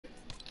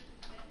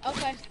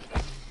Okay.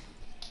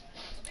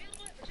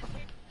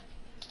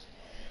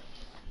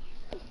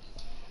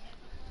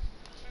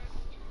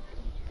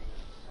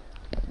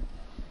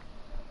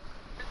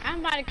 I'm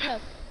about to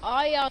cook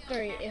all y'all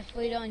three if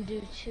we don't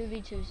do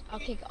 2v2s. I'll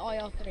kick all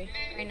y'all three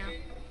right now.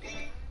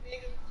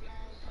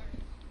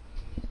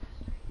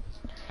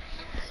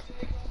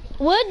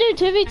 We'll do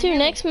 2v2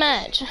 next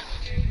match.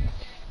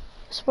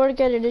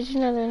 Sporticator, did you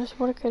know that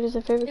Sporticator is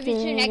a favorite 2v2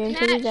 game?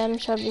 next match? Adam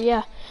shop,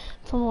 yeah,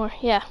 for more,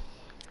 yeah.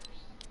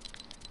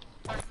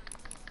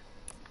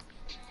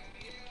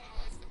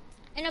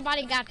 Ain't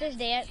nobody got this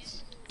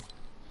dance.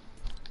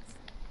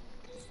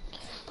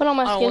 Put on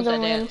my skins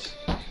on random.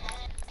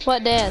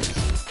 What dance?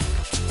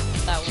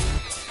 That one.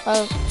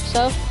 Oh,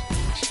 so?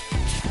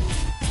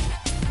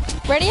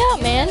 Ready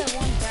up, man.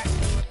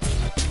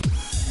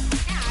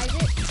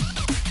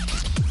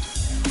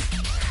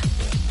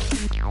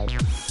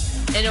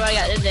 Anybody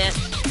got this dance?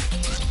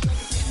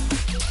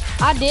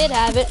 I did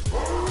have it.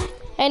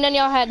 Ain't none of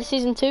y'all had the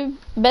season 2.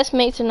 Best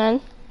mates or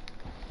none.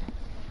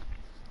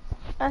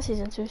 Not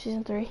season 2,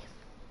 season 3.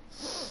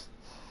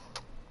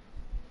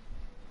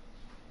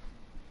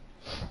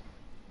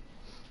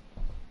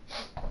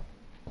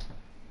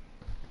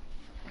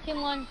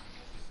 Team 1.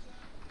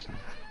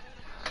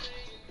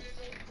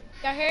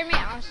 Y'all hear me?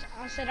 I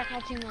said I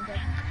called team 1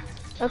 there.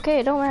 Okay,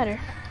 it don't matter.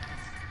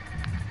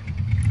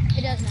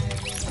 It does matter.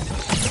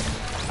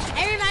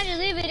 Everybody just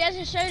leave it. It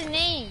doesn't show the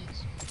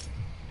names.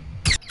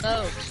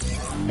 Oh.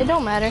 It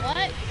don't matter.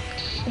 What?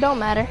 It don't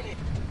matter.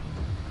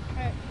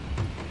 Alright.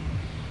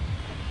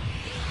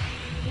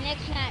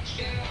 Next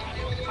match,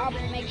 I'll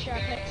make sure I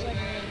put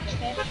legendaries,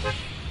 okay?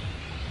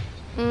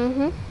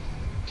 Mm-hmm.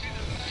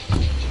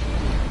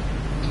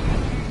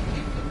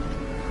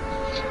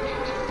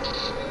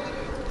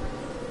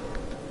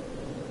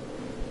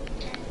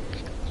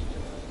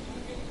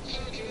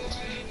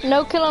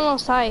 No killing on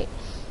sight.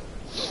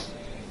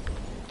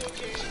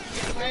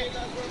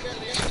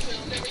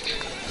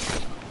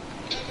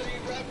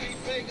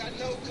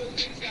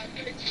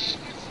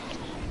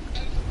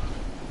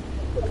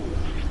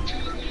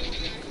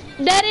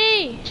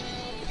 Daddy!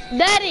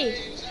 Daddy!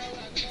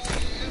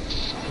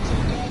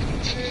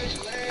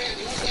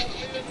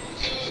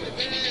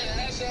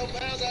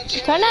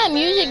 Turn that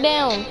music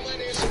down.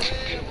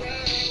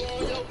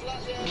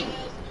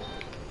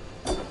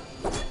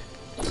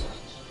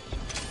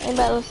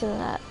 Anybody listen to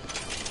that?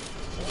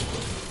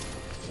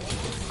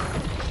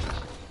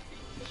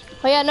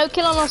 Oh yeah, no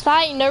killing on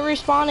sight, no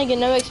respawning,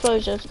 and no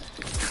explosives.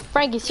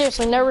 Frankie,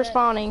 seriously, no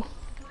respawning.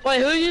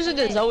 Wait, who's using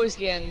the Zoe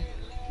skin?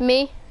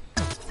 Me?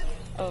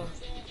 Oh.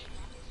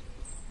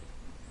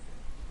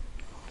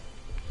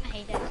 I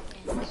hate that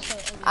skin. It's so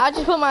ugly. I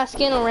just put my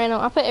skin on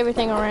random. I put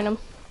everything on random.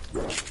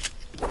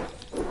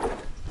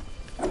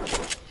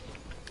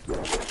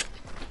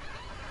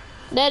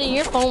 Daddy,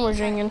 your phone was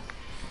ringing.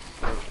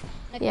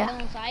 Like Yeah.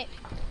 on site.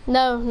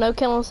 No, no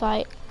kill on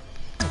sight.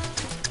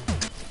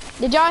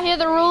 Did y'all hear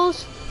the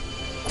rules?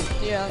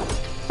 Yeah.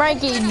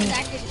 Frankie,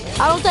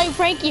 I don't think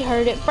Frankie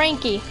heard it.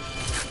 Frankie,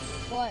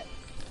 What?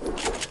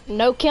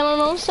 no killing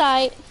on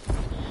sight,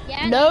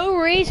 Yeah. no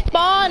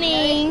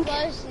respawning, No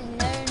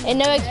explosives, and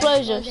no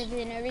explosives.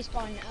 And no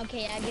respawn.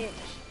 Okay, I get it.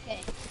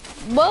 Okay.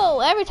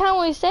 Whoa, every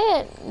time we say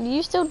it,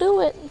 you still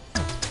do it.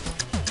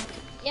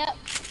 Yep.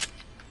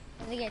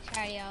 Let me get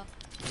tired, y'all.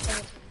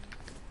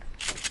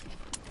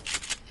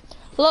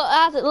 Look,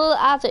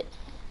 Isaac,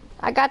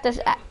 I got this.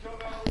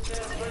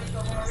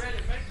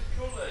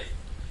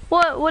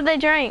 What they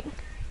drink?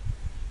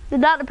 The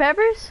Dr.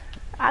 Peppers?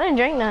 I didn't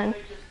drink none.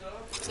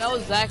 That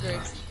was Zachary.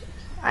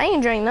 I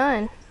ain't drink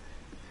none.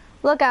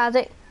 Look,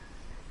 Isaac,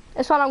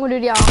 that's what I'm gonna do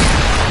to y'all.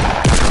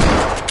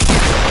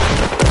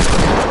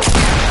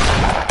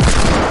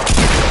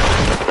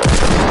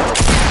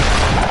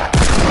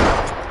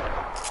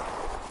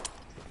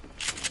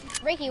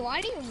 Ricky,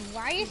 why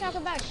are you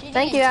talking about shooting?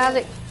 Thank you,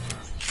 Isaac.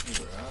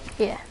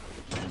 Yeah.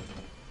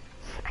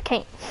 I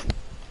can't.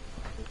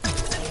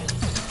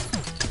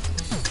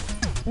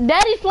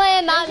 Daddy's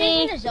playing, not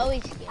me.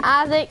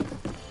 Isaac.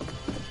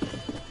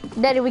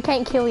 Daddy, we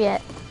can't kill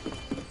yet.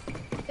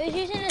 Who's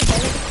using a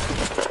Zoe?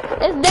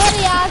 It's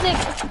Daddy, Isaac.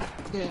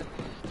 Yeah.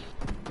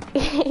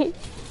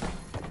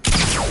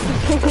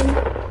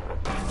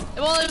 It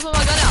won't let me put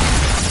my gun out.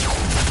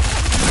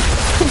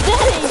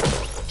 Daddy,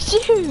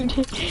 shoot.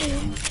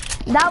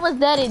 That was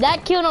Daddy.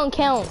 That kill don't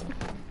count.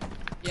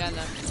 Yeah,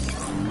 no.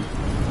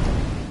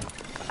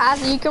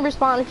 Isaac, you can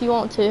respond if you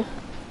want to.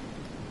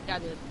 Yeah, I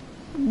did.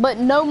 But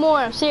no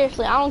more.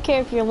 Seriously, I don't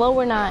care if you're low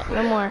or not.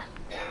 No more.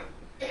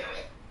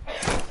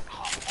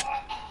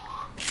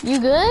 You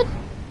good?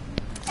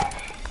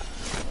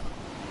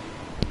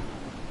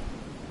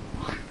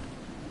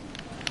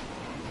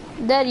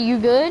 Daddy, you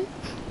good?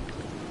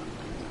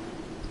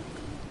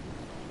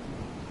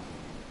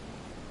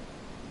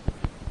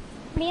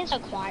 Being so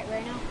quiet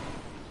right now.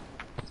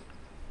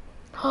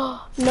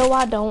 No,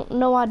 I don't.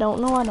 No, I don't.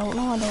 No, I don't.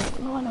 No, I don't.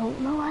 No, I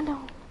don't. No, I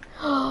don't.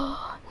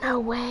 No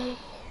way.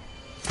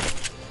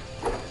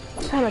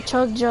 Found a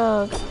chug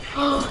jug.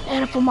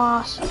 And a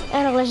FAMAS.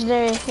 And a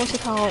legendary. What's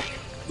it called?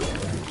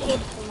 hate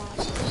the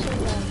monster.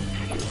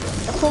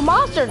 The full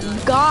monster,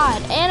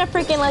 God, and a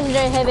freaking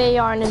legendary heavy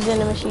AR and a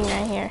vending machine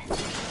right here.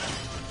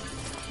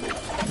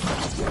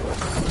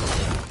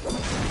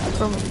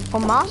 For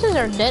monsters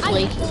are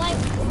deadly. I used to like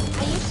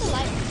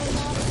the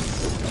monster.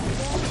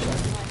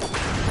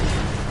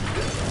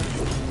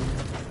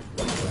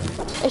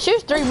 It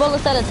shoots 3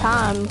 bullets at a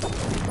time.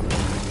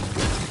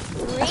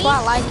 That's why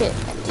I like it.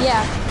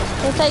 Yeah,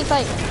 it takes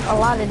like a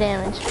lot of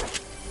damage.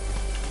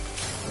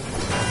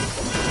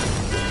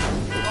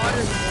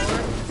 Water's more,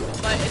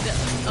 but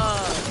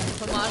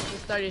FAMAS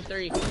is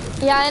 33.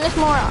 Yeah, and it's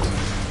more.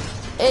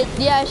 It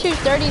shoots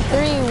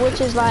 33,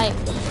 which is like,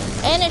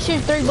 and it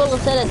shoots 3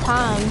 bullets at a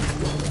time.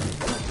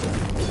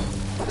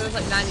 So it's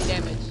like 90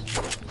 damage.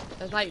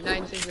 That's like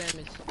 96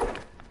 damage.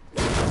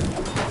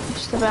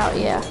 Just about,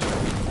 yeah.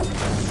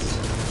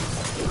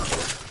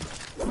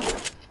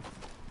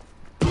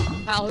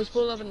 Pal, who's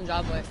pulling up in the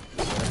driveway?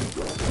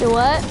 Do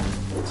what?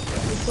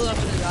 Who's pulling up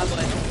in the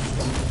driveway?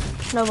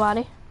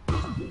 Nobody.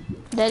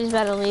 Daddy's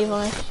about to leave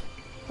on his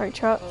work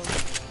truck. Oh.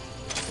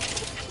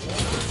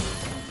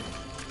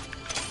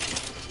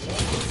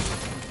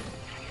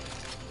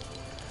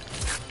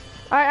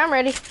 Alright, I'm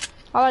ready.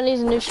 All I need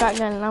is a new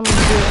shotgun and I'm gonna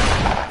do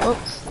it.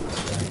 Oops.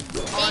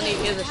 All I need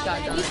is a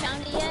Have you shotgun.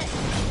 found it yet?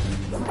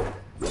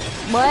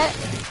 What?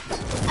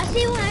 I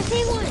see one. I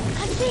see one.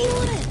 I see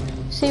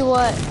one. See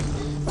what?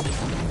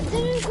 It's a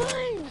new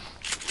gun.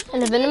 In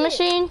the vending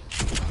machine?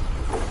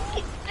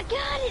 I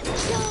got it.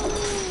 Let's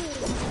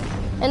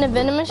go. In the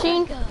vending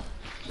machine? Let's go.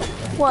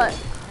 What?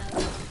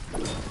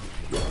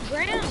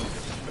 Brown.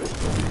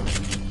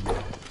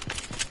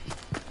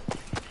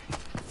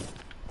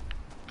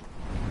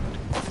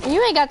 You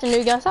ain't got the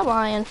new gun, stop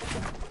lying.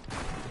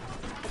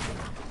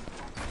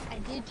 I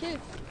did too.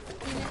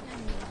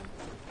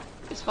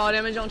 Is fall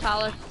damage on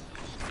Tyler?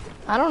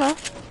 I don't know.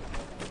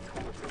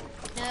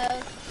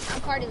 No,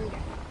 I'm party leader.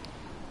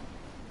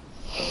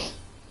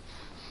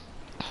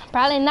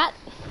 Probably not.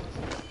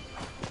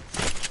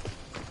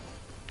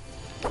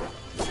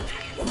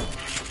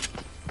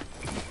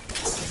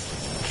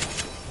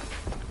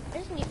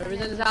 There's me.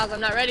 Whoever's in this house,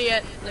 I'm not ready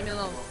yet. Leave me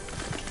alone.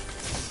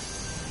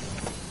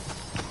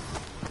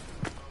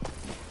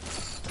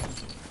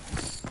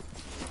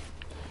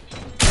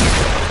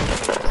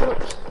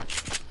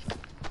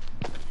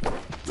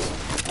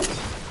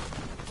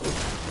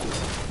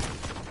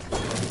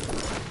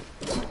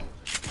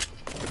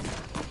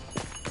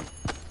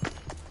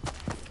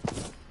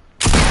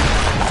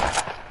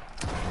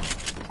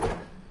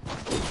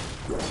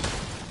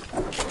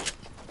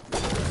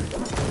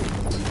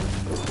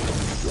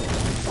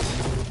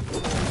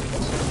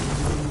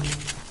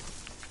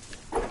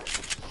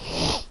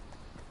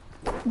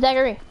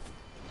 Zachary.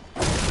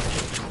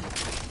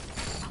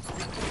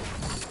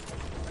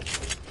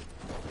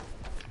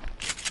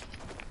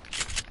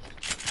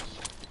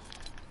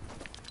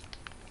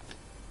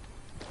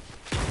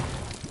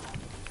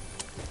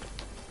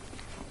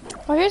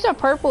 Oh, here's a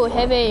purple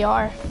heavy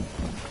AR.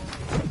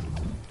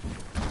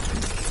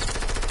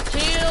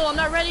 Chill, I'm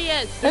not ready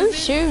yet. Who's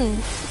stupid. shooting?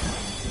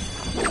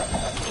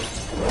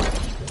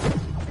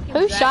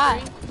 Who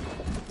shot?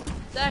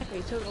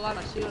 Zachary took a lot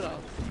of shield off.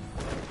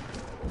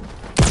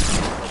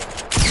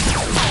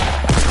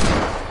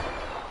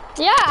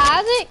 Yeah,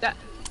 Isaac.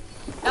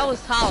 That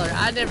was Tyler.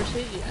 I never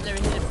hit you. I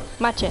never hit him.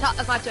 My chest.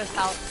 That's my chest,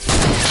 Tyler.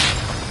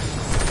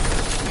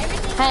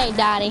 Everything Hey,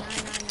 Daddy.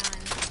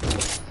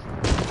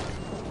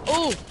 999.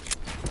 Ooh.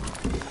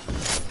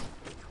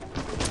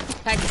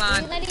 Tag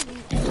mine.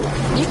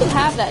 You can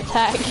have that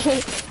tag.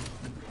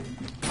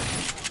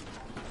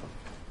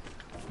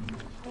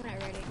 I'm not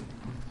ready.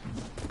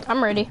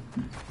 I'm ready.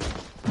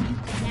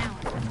 Now.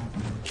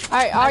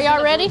 Alright, are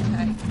y'all ready?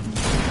 Tag.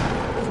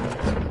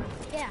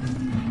 Yeah.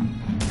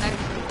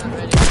 Zach's not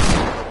ready.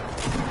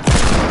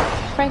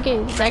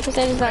 Frankie, Zachary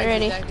said he's not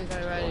ready. Zach's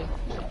not ready.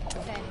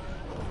 Okay.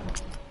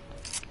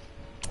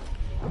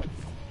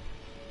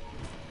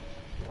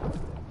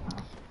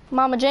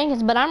 Mama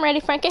Jenkins, but I'm ready,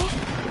 Frankie.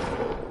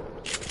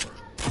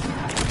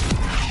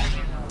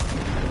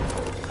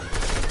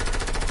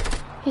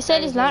 He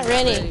said he's not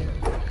ready.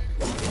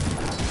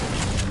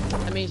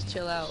 That means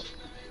chill out.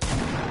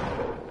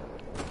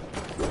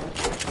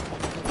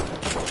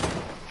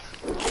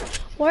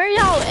 Where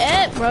y'all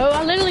at, bro?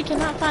 I literally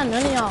cannot find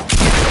none of y'all.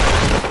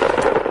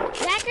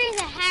 Zachary's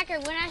a hacker.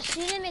 When I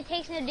shoot him, it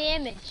takes no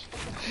damage.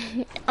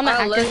 I'm a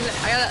hacker.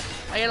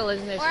 I got a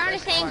legendary. We're on the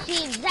strike same bar.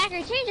 team.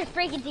 Zachary, change your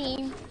freaking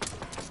team.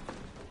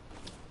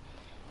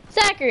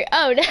 Zachary,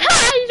 oh,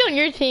 he's on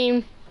your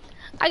team.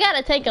 I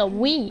gotta take a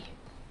wee.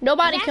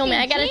 Nobody kill me.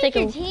 I gotta take a.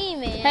 your team,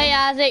 man. Hey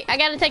Isaac, I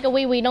gotta take a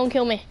wee. Don't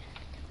kill me.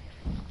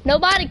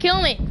 Nobody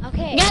kill me.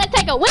 Okay. You gotta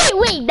take a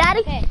wee, daddy.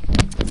 Okay.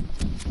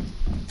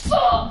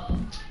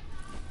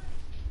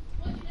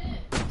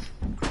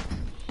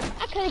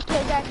 I could have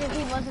killed Zachary if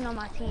he wasn't on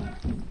my team.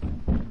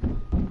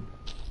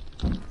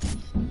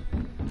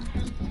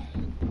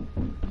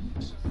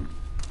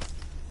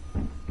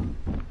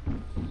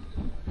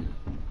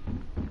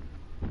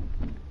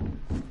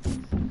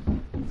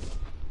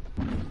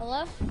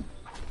 Hello?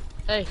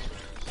 Hey,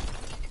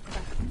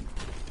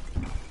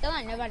 Feel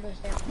like nobody was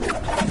there.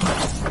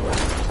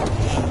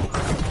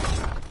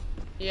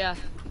 Yeah.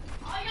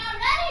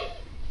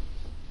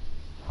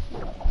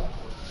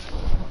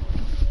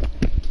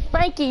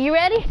 Frankie, you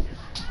ready?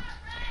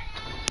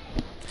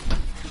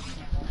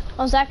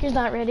 Oh, Zachary's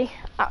not ready.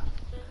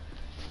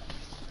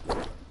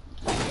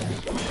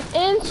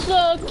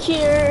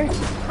 Insecure.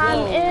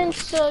 I'm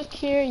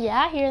insecure.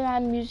 Yeah, I hear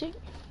that music.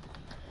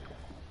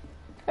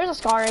 There's a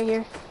scar right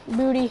here.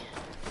 Booty.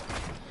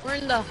 Where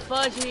in the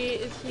fudge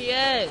is he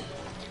at?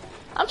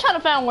 I'm trying to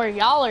find where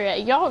y'all are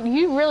at. Y'all,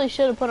 you really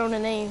should have put on the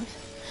names.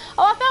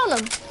 Oh, I found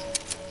them.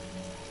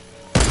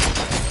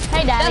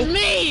 Hey, Daddy. That's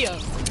me!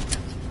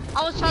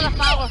 I was trying to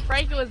find where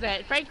Frankie was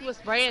at. Frankie was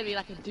spraying at me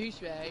like a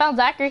douchebag. Found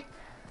Zachary.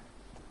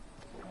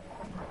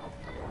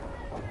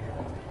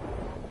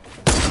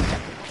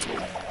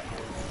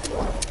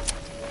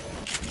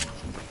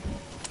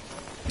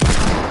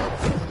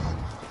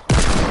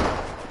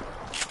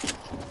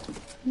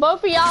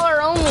 Both of y'all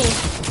are on me.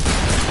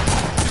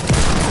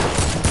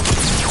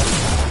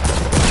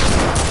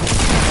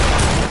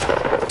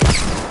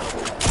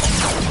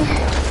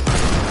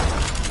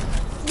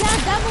 Yeah,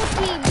 double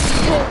team.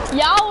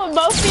 Y'all,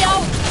 both of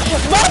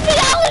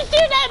y'all are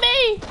shooting at me.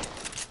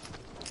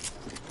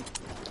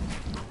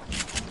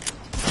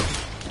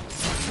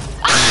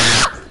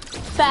 Ah!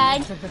 Fag.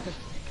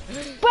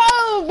 Bro,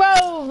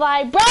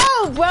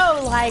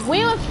 like,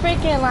 we was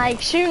freaking,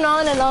 like, shooting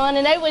on,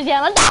 and they was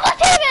yelling, double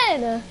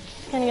teaming!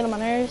 Kinda get on my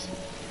nerves.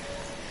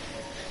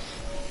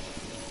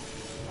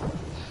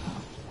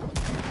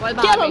 Right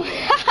Kill him!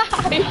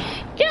 behind me.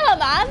 Kill him,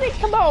 Isaac!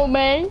 Come on,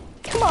 man!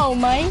 Come on,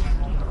 man!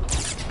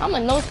 I'm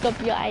gonna no-scope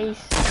your ass.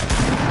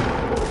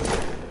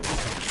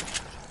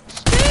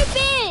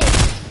 Stupid!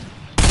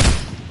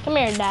 Come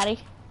here, Daddy.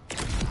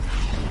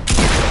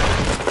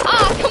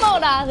 Ah, come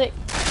on, Isaac!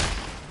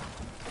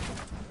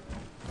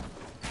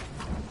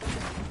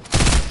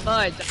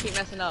 Fudge, I keep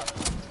messing up.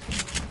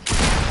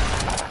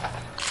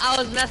 I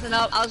was messing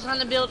up. I was trying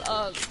to build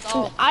a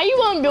stall. Are you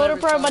on Builder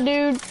Pro, my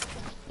dude?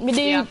 My dude?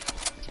 Yeah.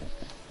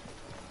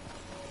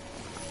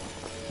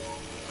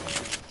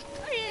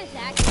 Where is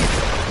Zach? He's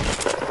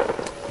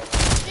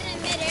been in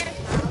mid-air,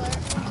 Tyler.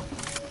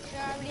 Sure,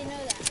 I already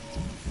know that.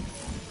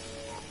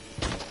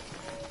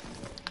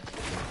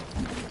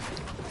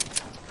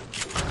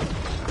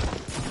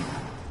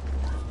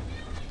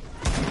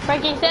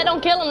 Frankie said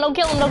don't kill him, don't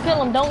kill him, don't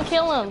kill him, don't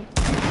kill him.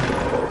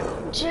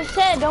 Just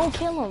said don't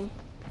kill him.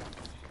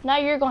 Now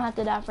you're gonna have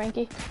to die,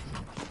 Frankie.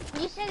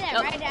 You said that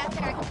right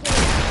after I killed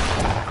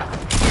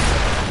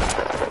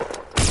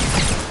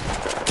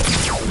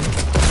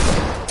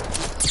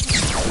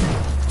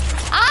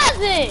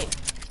Isaac!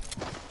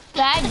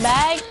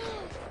 Bag.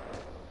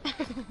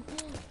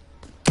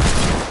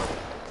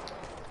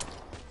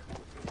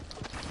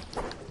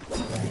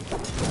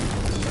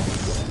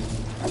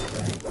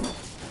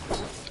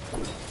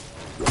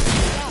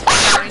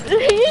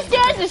 You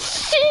scared the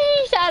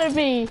sheesh out of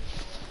me.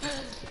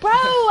 Bro,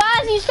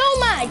 Isaac, you stole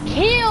my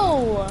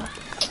kill.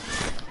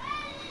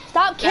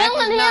 Stop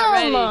killing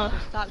him.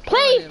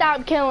 Please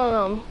stop killing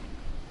him.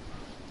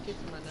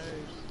 Gets on my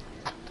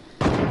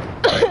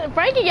nerves.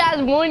 Frankie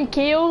got 1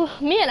 kill.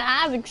 Me and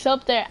Isaac's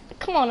up there.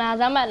 Come on,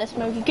 Isaac, I'm about to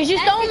smoke you. Because you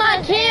stole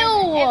my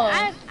kill.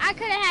 I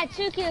could have had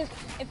 2 kills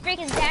if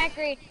freaking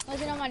Zachary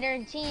wasn't on my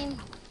dirty team.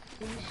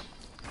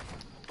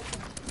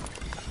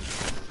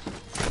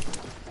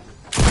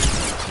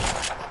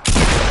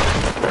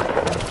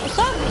 What's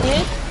up,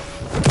 kid?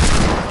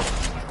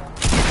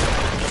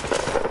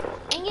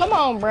 Come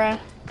on, bruh.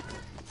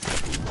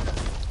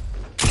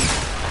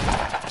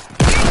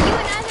 You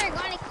and Isaac are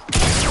going to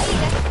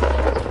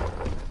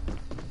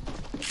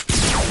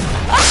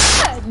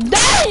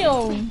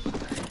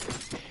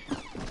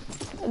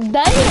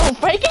Damn,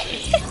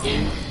 Frankie.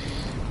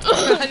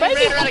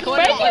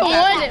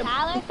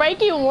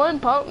 Frankie one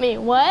pumped me.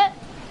 What?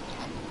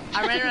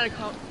 I ran around the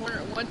corner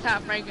one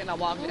time, Frankie, and I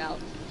walked out.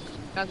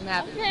 Nothing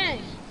happened. Okay.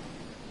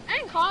 I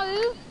didn't call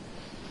you.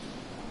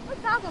 What are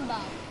you talking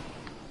about?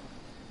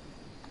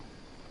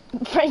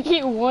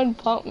 Frankie one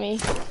pumped me.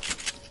 Because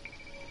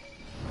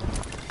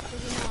you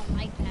know I'm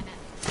like that.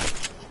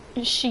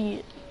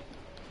 Shit.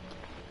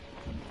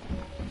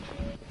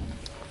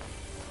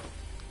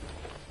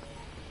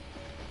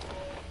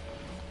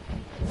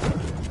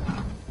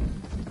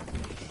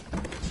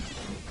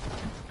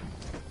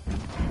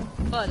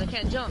 But I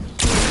can't jump.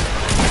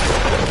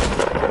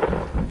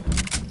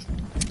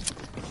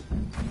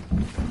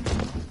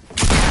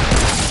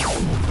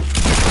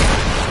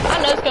 I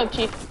no scope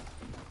you.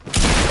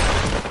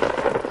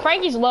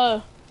 Frankie's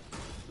low.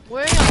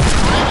 Where are y'all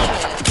finding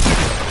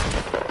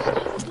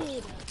it?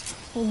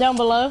 Stupid. Down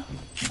below.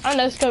 I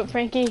no scope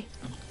Frankie.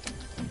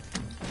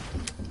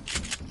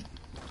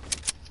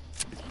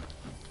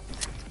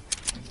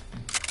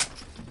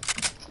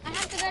 I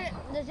have to go to,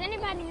 does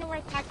anybody know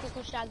where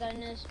tactical shotgun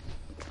is?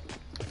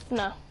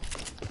 No.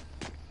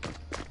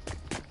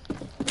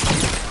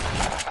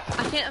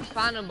 I can't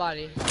find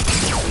nobody.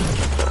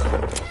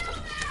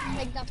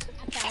 Picked up,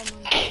 I found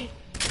one.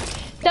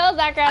 Tell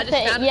Zachary I just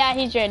found it. yeah,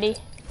 he's ready.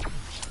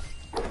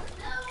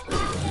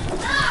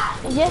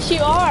 Yes,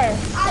 you are.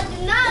 I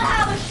do not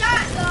have a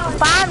shotgun.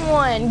 Find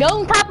one. Go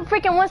and pop a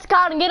freaking what's it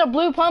called and get a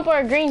blue pump or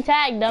a green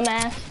tag,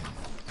 dumbass.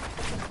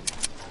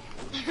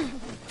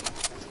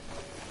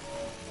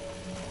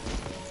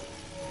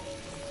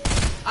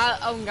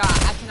 Oh god,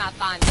 I cannot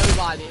find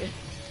nobody.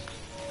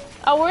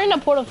 Oh, we're in the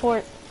portal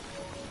fort.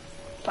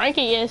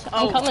 Frankie is.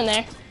 I'm Oh. coming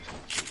there.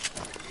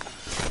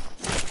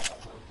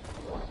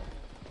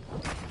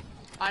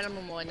 Alright, I'm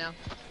on my way now.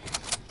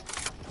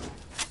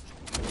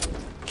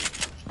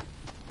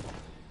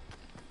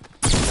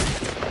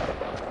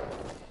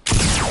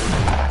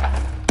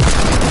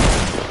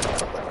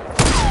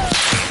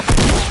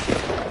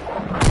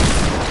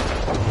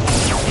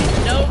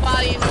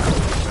 Nobody in the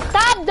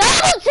Stop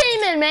double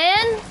teaming,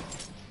 man.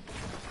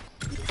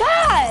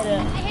 God. I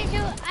hit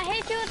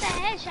you with a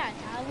headshot,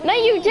 Tyler. No,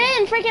 you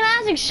didn't. Freaking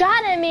Isaac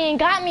shot at me and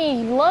got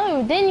me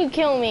low. Then you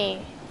killed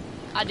me.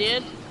 I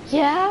did?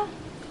 Yeah.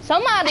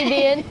 Somebody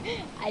did.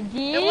 I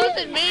did. It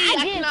wasn't me. I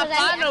did, cannot 'cause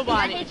find I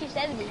nobody. hit you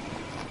 70.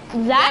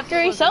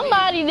 Zachary,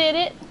 somebody did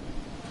it.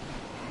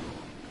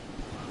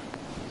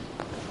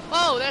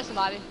 Oh, there's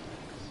somebody.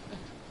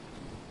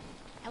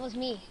 That was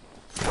me.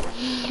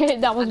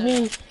 That was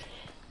me.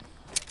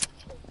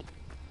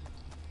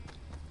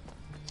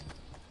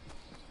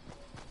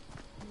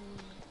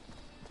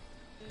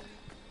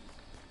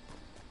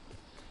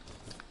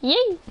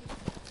 Yay!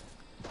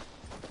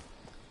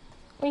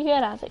 Where you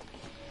at, Isaac?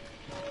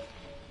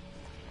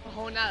 I'm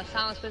holding out a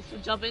silence pistol,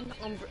 jumping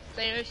on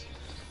stairs.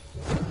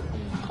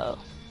 Oh.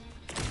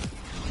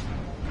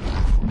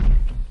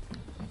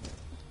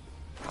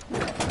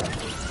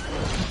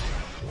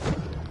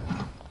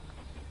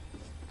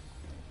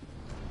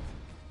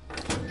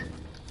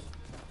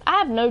 I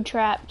have no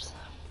traps.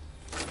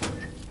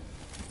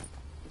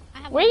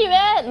 Where you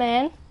at,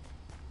 man?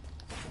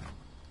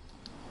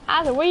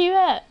 Isaac, where you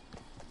at?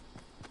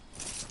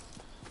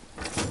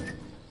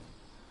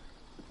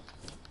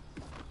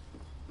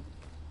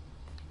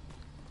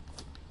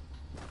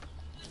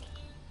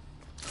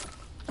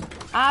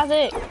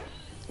 Isaac,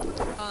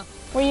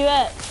 where you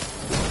at?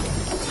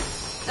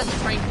 That's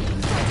Frankie.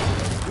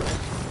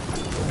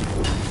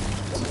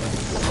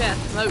 Okay,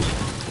 smoke.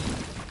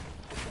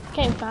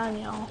 Can't find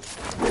y'all.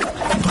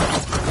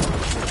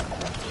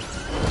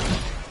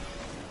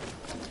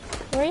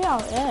 Where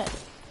y'all at?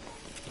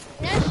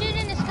 No shit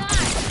in the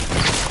sky.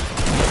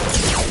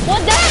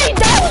 Well, dang,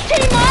 that was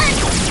teamwork!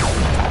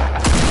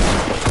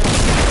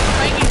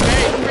 Frankie's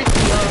very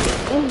freaky low.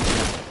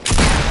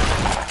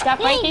 Got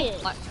Frankie?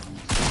 Like,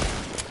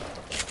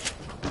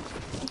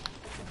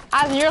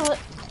 Isaac,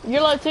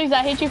 you're low too, because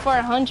I hit you for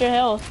 100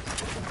 health.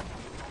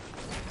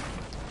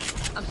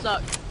 I'm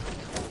stuck.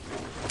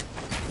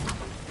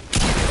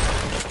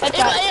 That's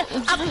I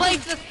right.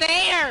 placed the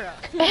stair!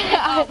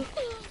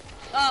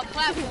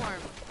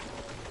 Platform.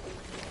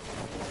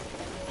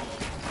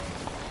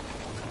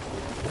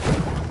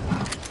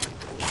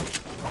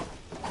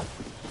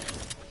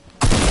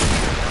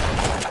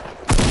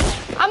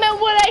 I'm at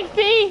 1 HP!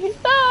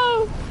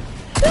 No!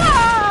 No!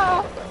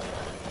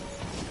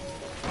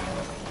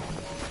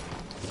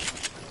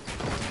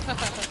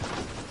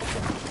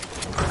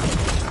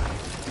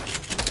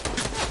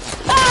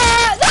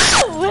 Ah!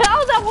 No! I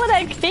was at 1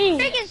 HP!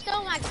 Freaking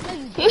stole my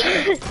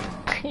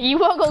clue. You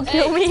weren't gonna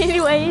kill me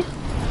anyways.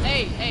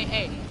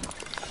 Hey.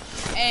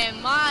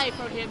 And my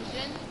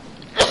prohibition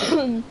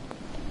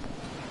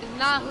is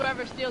not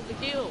whoever steals the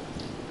kill.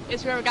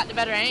 It's whoever got the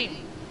better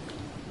aim.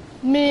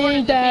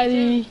 Me,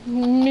 daddy.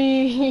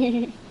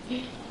 Me.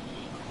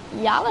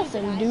 Y'all are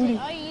some duty.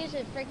 All you use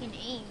is freaking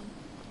aim.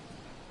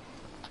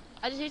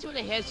 I just hit you with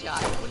a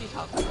headshot. What are you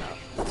talking about?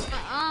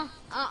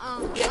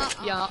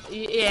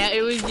 Yeah,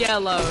 it was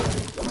yellow.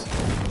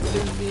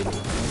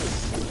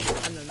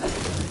 I know that.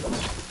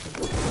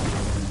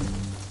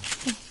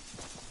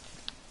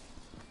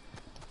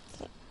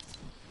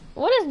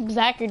 What is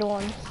Zachary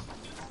doing?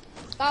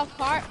 Golf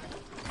cart.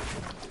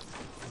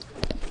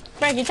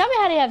 Frankie, tell me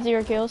how do you have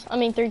 0 kills? I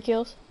mean 3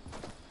 kills.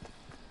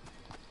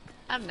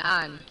 I have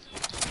 9.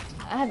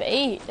 I have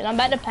 8, and I'm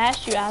about to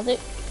pass you, Isaac.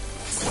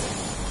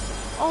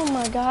 Oh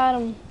my god,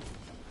 I'm...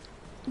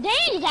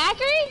 Dang,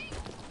 Zachary!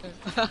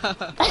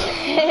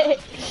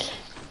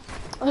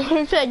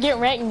 I'm gonna get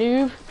wrecked,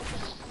 noob.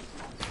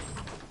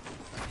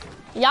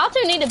 Y'all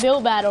two need to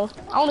build battle.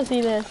 I wanna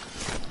see this.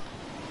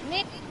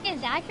 Me and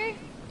Zachary?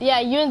 Yeah,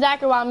 you and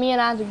Zachary while me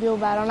and Isaac build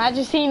battle. And I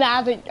just seen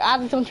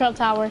Isaac's on Trump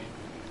Tower.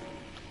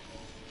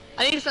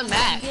 I need some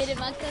mats. Get it,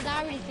 because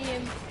I already see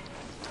him.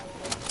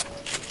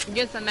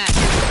 Get some mats.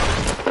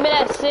 I'm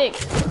at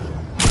 6.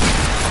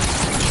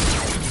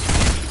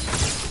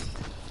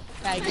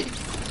 Tag it.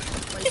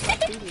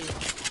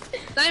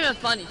 It's not even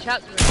funny.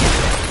 Chat's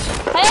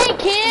Hey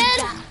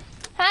kid!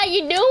 How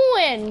you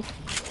doing?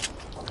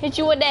 Hit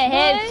you with that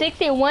head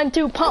 60 and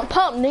 1-2 pump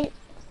nigga.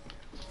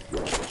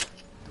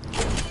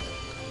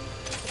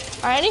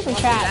 Alright, I need some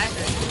traps.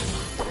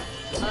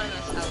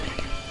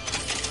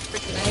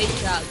 Freaking, I hate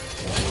traps.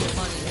 It's not even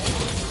funny.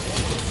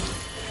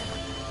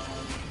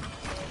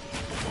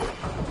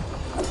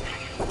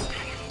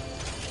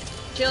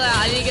 Chill out, I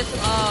need to get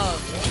some,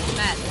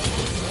 mats.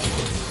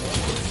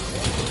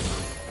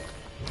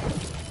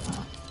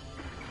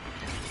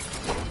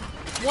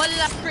 What did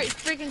I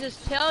freaking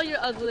just tell your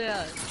ugly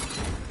ass?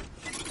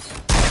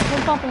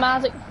 We're pumping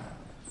Isaac.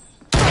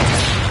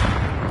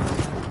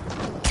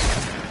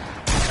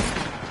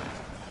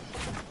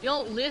 You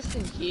don't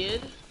listen,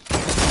 kid.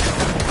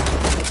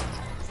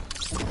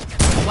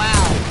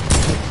 Wow.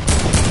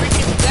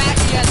 Freaking Zach,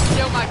 you had to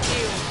steal my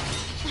kill.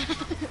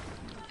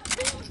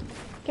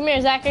 Come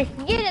here, Zachary.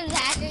 Get him,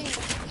 Zachary.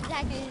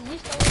 Zachary, you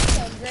stole it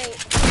so great.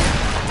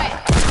 Alright,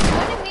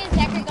 what if me and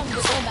Zachary gonna do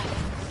about it?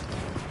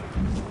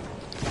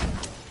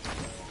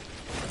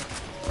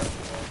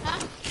 Huh?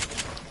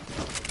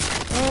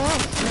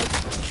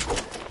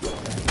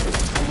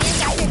 Me and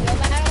Zachary go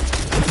battle?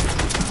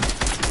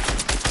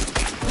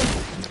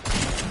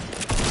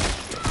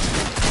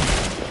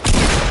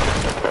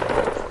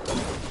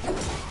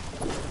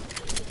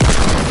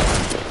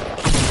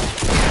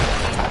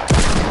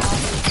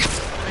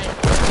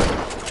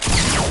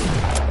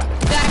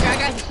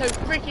 So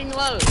freaking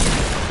low.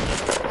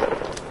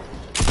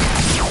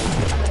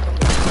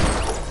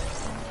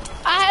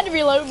 I had to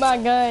reload my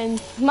gun.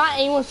 My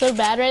aim was so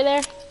bad right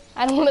there.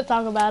 I don't want to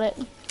talk about it.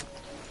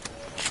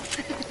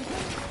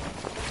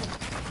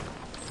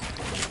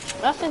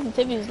 My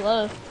sensitivity is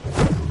low.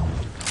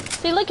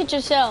 See, look at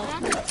yourself.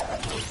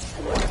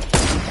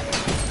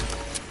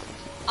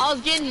 I was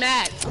getting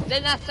mad.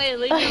 Didn't I say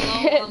leave me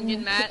alone while I'm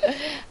getting mad?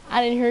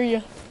 I didn't hear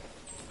you.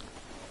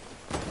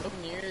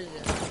 Open your ears.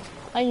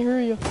 I didn't hear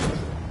you.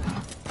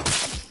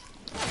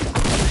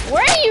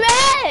 Where are you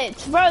at?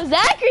 Bro,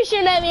 Zachary's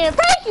shooting at me and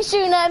Frankie's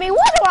shooting at me.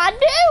 What do I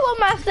do with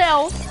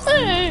myself?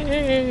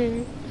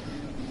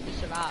 You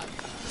survived.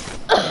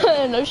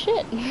 No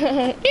shit.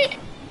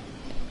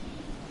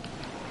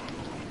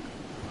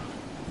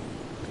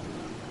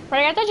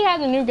 Frank, I thought you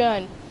had the new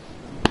gun.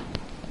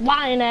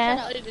 Lying ass.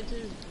 I did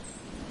too.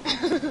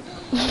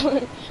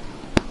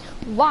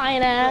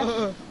 Lying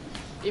ass.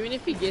 Even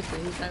if he gets it,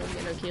 he's not gonna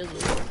get no kills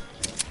with it.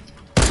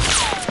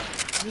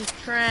 He's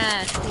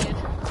trash, man.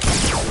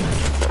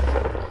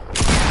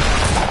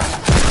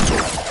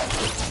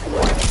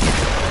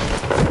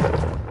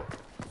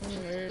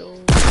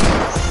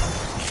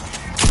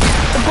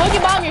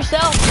 Boogie bomb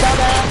yourself,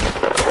 dumbass.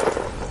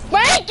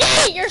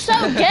 Frankie, you're so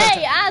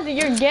gay. Ozzy,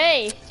 you're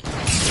gay.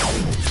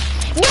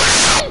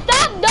 God,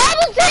 stop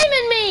double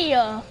teaming me.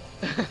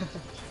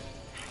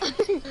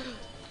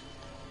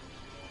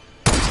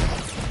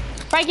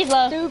 Frankie's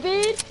low.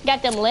 Stupid.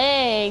 Got them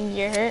legs.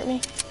 You hurt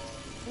me.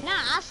 Nah,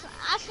 I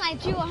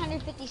sniped you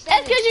 157.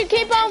 That's because you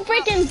keep on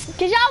freaking.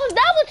 Because y'all was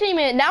double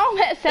teaming. Now I'm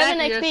at 7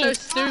 Zach, XP. you're so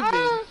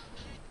stupid.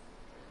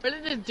 Where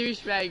did this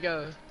douchebag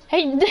go?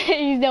 Hey,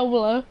 he's down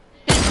below.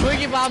 He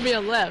boogie bombed me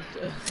and left.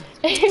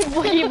 He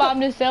boogie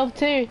bombed himself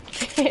too.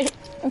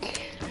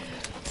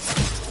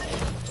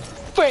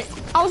 Frick,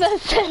 I was at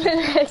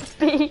 7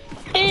 XP.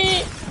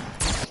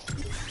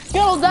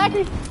 Kill him,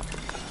 Zachary.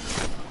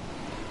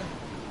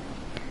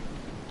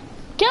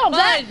 Kill him,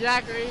 Bye,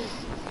 Zachary.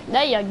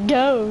 There you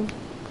go.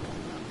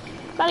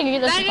 About to go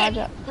get this supply Dang it.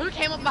 drop. Who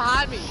came up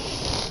behind me?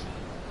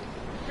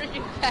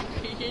 Freaking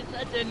Zachary, you're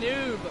such a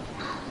noob.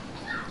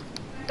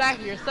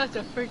 Zachary, you're such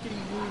a freaking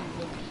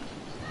noob.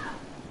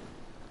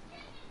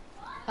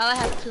 Tyler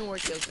has 2 more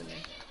kills than me.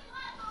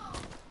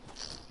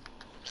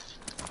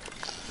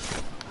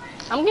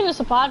 I'm getting a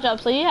supply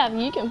drop, so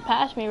you can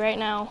pass me right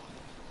now.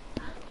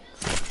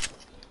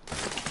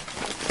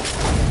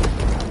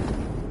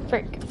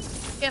 Frick.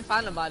 Can't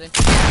find nobody.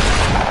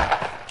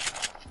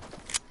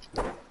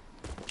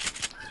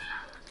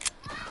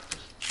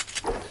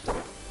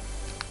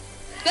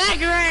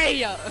 Zachary!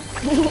 You're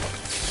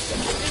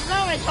so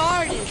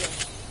retarded.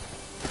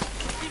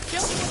 You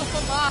killed me with a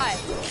fly.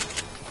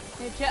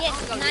 Yes,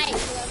 snipe. Whoever I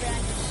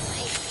just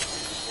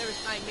sniped. Never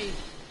sniped me.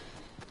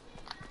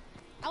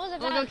 I was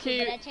gonna about to, kill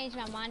you. but I changed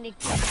my mind to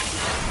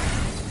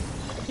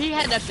He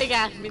had that big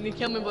ass me to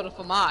kill me with a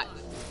FAMAS.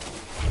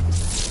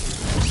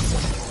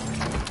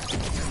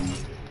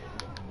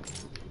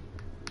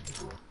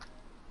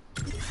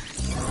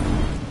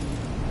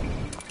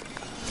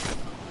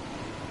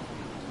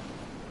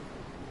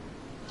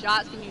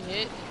 Shots can you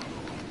hit?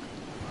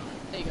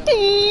 There you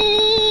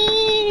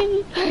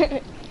go.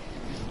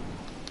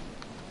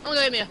 I'm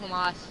gonna give me a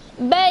FAMAS.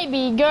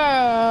 Baby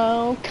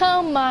girl,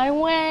 come my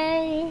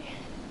way.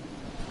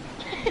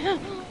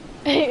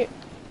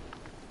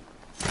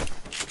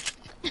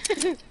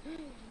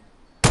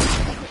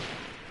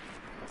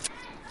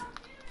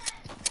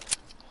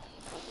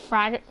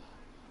 Frag it.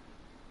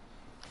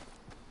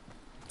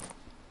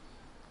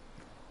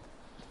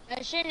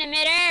 shoot in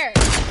midair.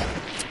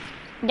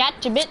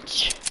 Gotcha,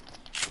 bitch.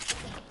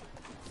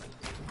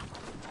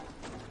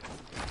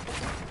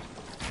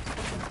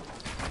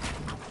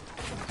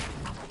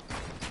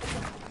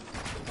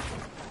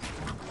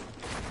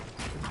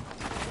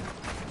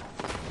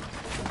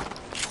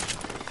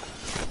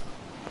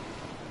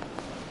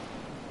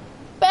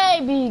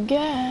 Baby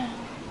girl,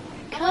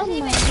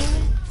 come on.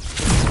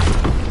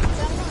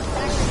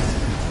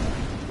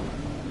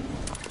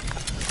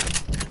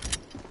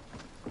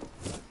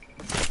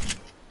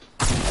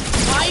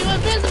 Why are you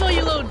invisible,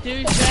 you little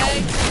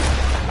douchebag?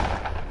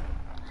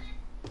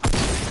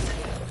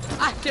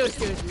 I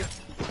still killed you.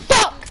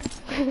 Fuck!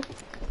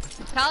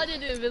 Tyler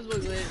did the invisible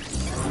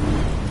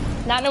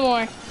glitch. Not no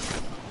more.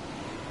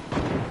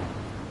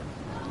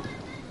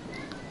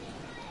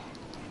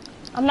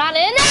 I'm not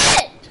in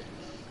it!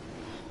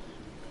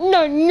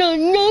 No, no, no,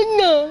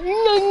 no, no,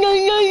 no, no,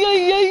 no, no,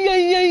 no,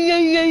 no,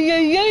 no,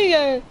 no,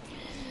 no.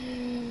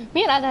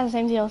 Me and I have the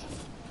same deals.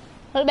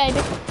 Little baby.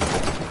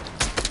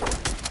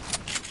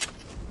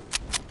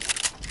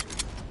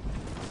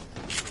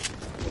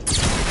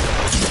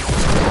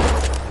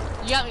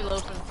 You got me low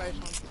from the first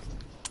one.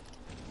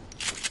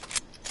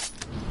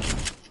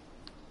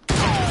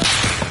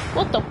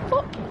 What the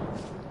fuck?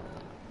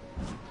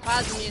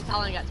 Surprised me and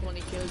Tyler got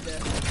 20 kills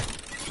there.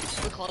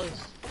 We're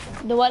close.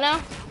 Do what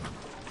now?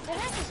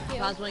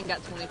 Surprised we ain't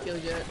got 20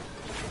 kills yet.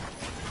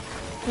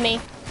 Me.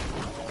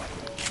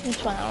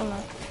 Which one? I don't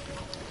know.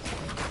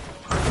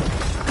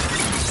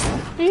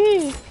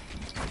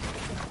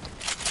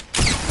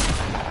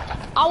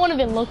 I wouldn't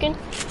have been looking.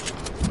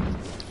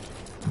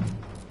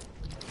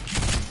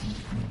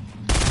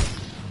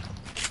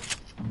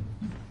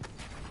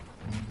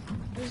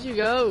 Where'd you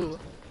go?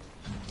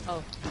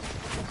 Oh.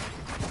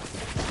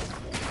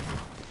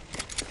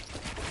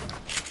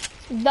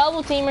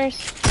 Double teamers.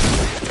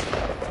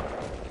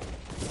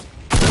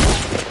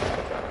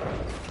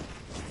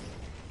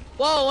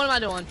 Whoa, what am I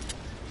doing?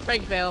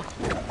 Break fail.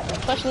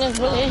 Question is,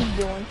 what is you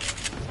doing?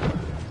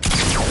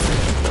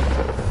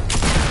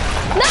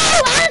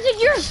 No, Isaac,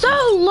 you're so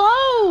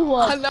low!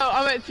 I know,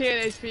 I'm at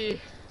 10 HP.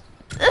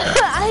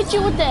 I hit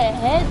you with the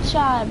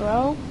headshot,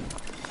 bro.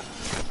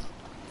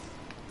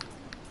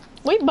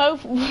 We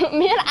both,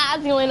 me and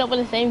Isaac will end up with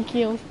the same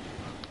kills.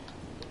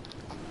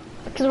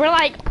 Because we're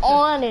like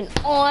on and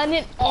on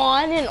and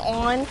on and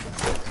on.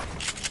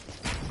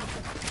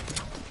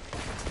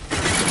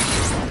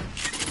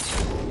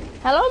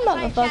 Hello,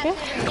 motherfucker.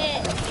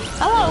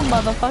 Hello,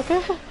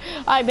 motherfucker.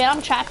 Alright, man,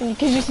 I'm trapping you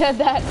because you said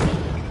that.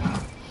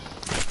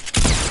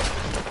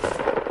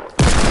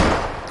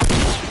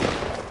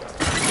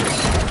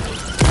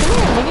 Come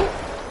here, nigga.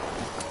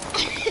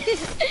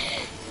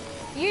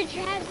 Your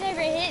traps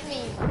never hit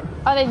me.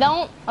 Oh, they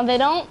don't? Oh, they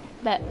don't?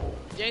 Bet.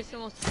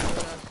 Jason wants to kill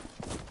us.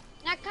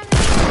 Now come to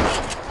me.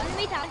 Come to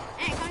me, Tyler.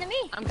 Hey, come to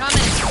me. I'm coming.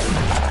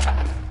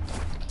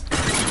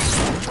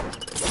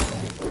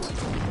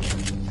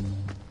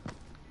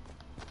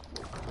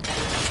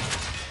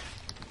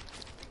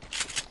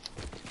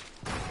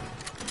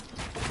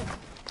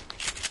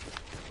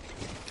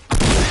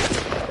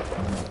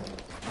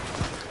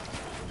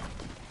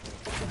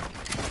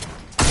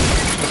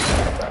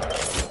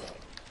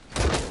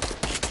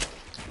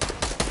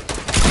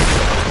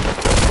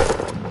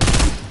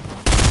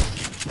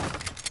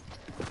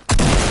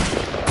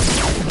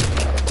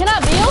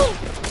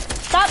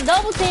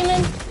 Double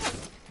teaming.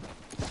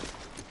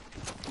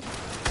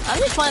 I'm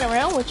just playing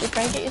around with you,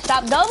 Frankie.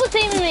 Stop double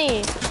teaming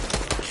me.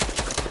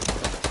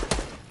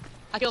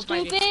 I killed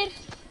Frankie. Stupid.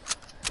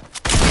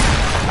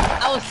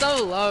 I was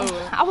so low.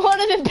 I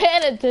wanted to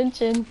pay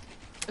attention.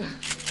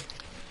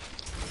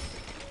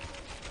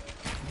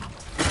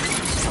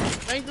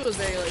 Frankie was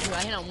very low too.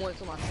 I hit him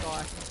once on my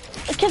scar.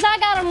 Because I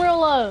got him real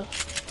low.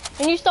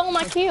 And you stole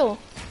my kill.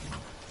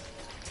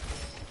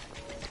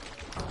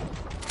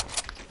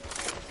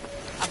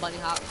 Bunny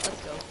hop,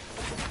 let's go.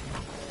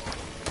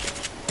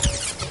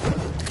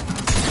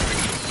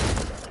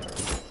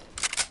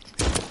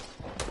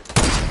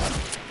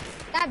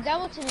 Stop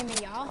double teaming me,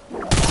 y'all.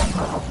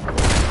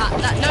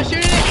 No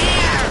shooting in the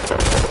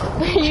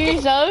air!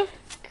 You so?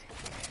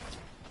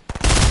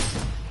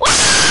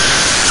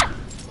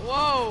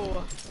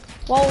 Whoa!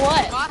 Whoa,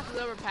 what? Boss is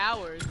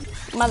overpowered.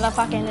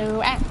 Motherfucking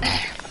new.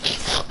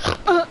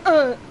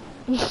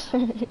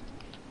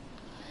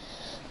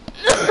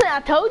 I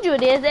told you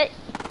it is it.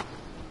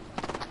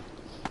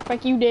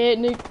 Frank, you dead,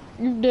 Nick.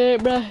 You dead,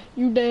 bruh.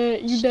 You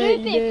dead. You dead.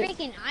 You dead. Stupid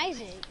freaking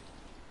Isaac.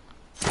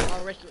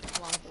 Oh, Rich,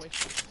 come on, boy.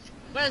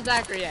 Where's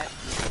Zachary at?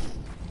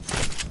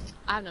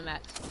 I have no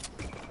mats.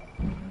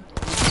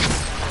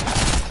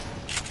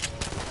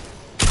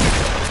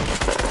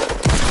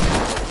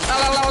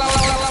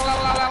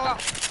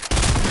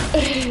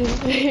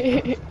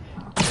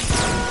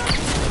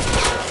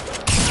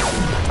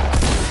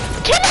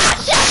 Can I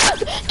shoot?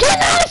 Can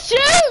I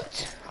shoot?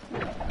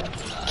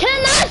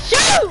 Can I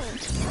shoot?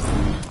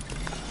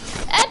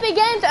 Epic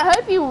Games, I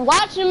hope you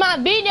watching my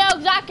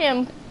videos. I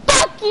can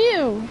fuck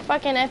you.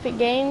 Fucking Epic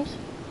Games.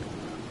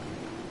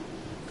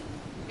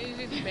 He's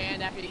just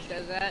banned after he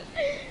says that.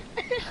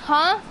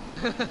 Huh?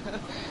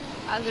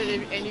 I said,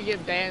 and you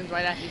get banned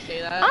right after you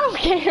say that. I don't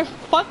care.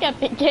 Fuck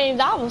Epic Games.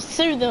 I will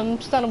sue them,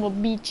 son of a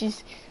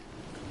bitches.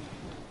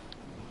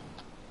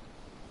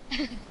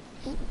 And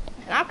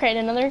I'll create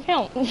another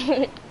account.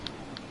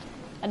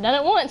 I've done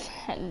it once,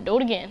 and do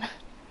it again.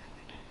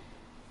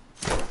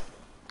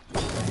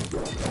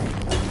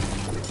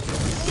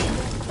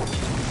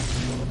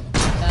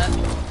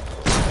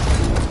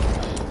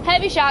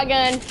 Heavy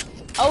shotgun.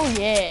 Oh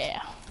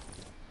yeah.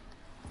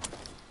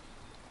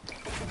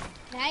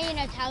 Now you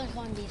know Tyler's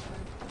one of these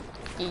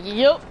ones.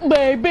 Yup,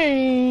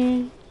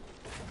 baby.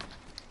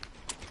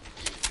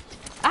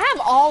 I have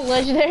all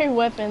legendary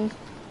weapons.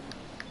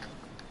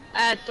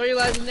 I had 3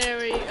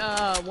 legendary,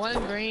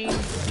 1 green,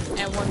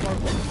 and 1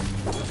 purple.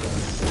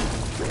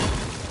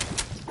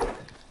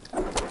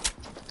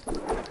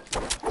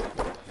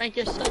 Frank,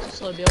 you're such a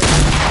slow build.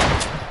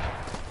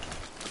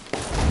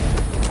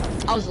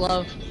 I was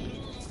low.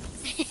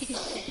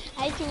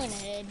 I hate you went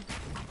ahead.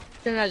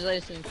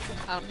 Congratulations.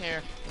 I don't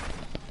care.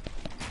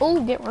 Oh,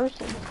 get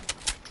roasted.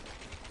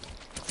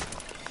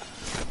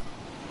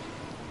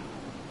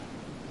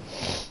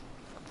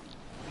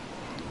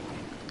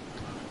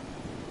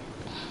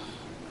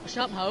 What's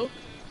up, ho?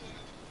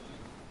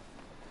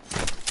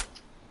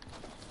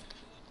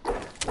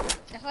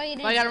 That's all you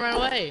do. Why you gotta run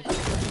away?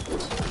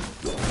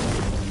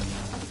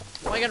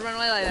 Why you gotta run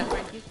away like that,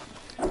 Frankie?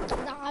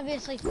 I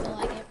obviously feel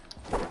like it.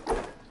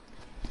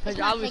 Cause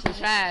you're obviously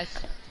trash.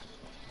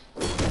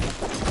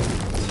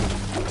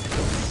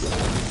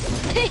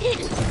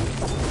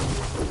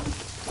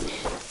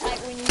 Like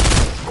when you.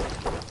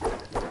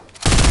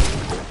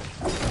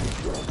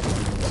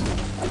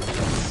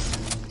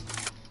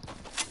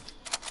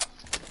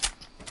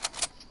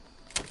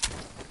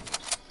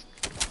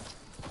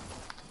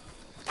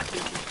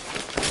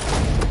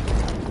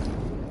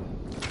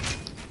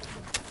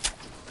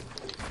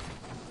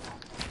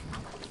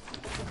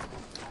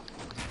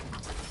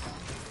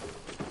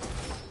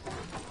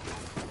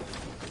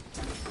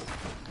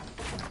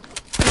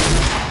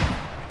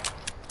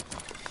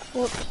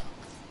 Whoops.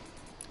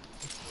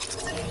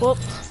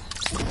 Whoops.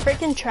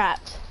 Freaking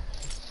trapped.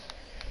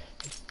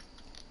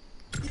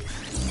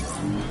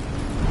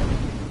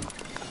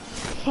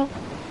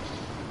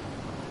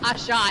 I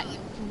shot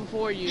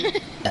before you.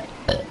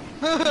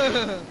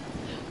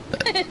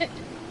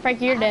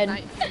 Frankie, you're dead.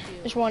 Nice, thank you.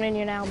 There's one in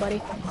you now, buddy.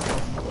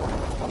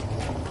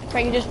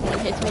 Frankie just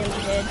hits me in my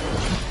head.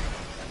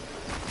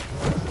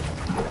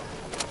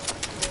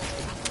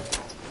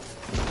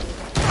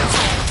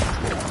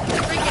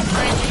 Freaking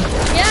Frankie.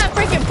 Yeah,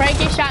 freaking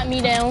Frankie shot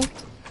me down.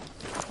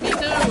 Me too.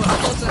 I'm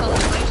close to hell.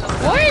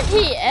 Where is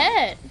he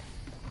at?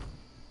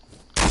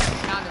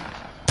 Found him.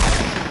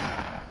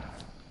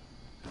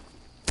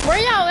 Where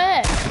y'all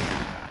at?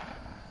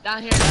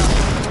 Down here now.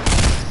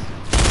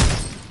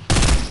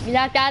 You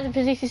knocked out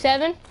the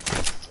 67?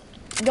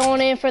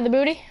 Going in for the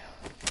booty?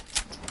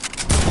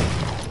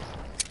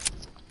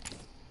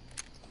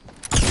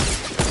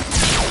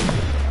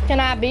 Can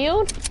I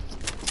build?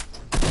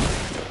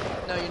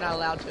 No, you're not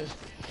allowed to.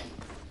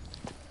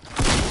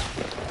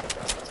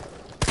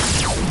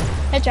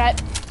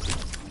 Headshot.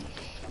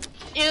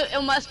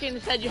 It must be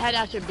said you had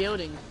out your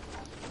building.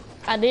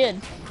 I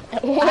did.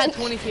 At I once. had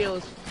 20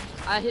 kills.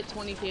 I hit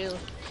 20 kills.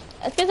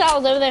 That's because I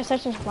was over there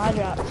searching supply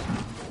drops.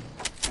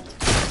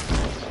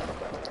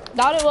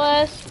 Thought it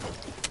was.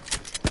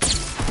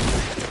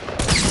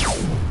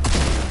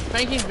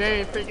 Frankie's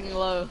very freaking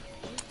low.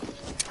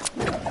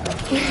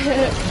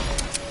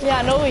 Yeah,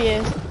 I know he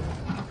is.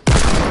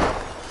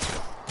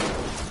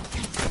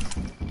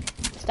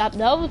 Stop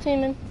double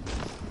teaming.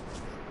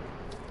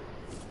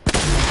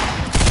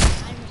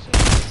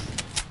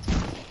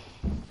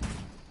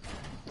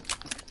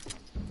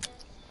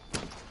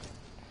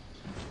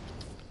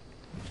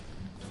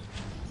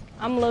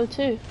 I'm low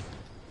too.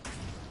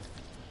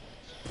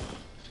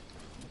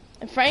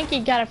 And Frankie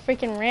got a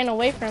freaking ran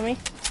away from me.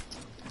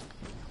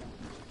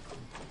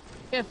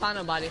 Can't find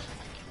nobody.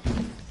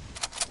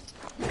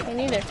 Me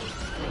neither.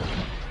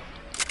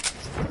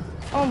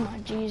 Oh my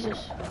Jesus.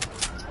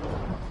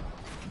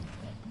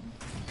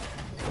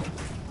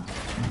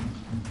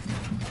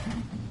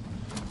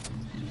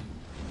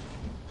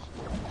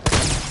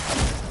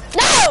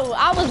 No!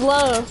 I was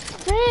low.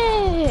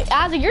 Frick.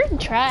 Isaac, you're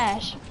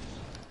trash.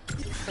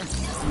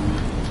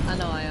 I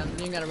know I am.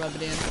 You ain't gotta rub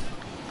it in.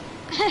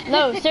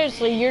 No,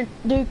 seriously, you're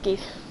dookie.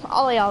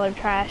 All of y'all are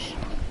trash.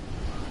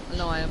 I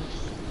know I am.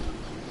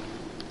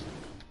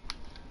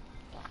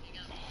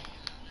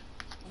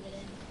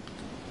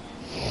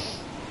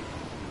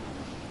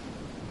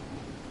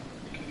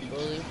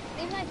 Bully.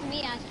 Seems like to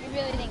me, I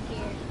really didn't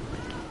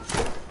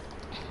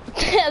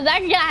care.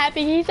 Zach got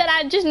happy. He said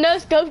I just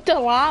no-scoped the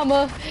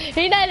llama.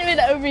 He not even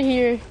over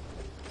here.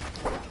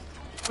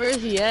 Where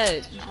is he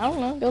at? I don't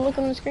know. Go look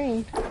on the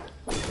screen. I'm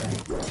gonna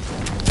go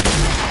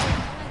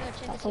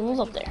check this Someone's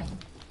up there.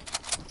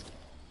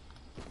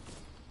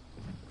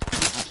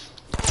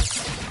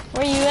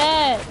 Where you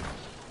at?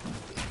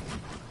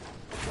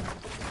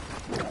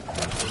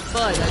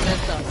 Fudge, I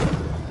messed up.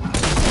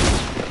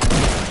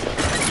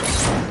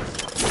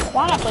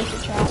 Why'd I place the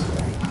trap?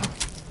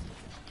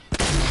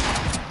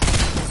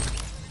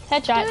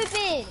 Headshot.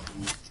 Stupid!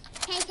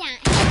 Headshot.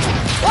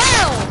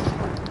 Wow!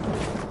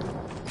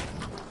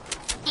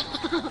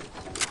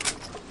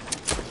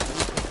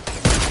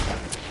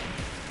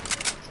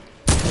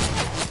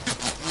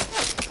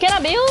 Can I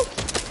build?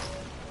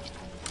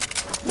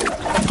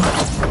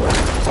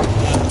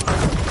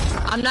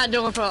 I'm not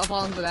doing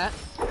falling for that.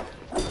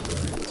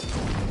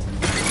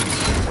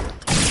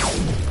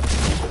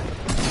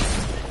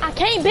 I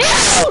can't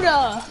build!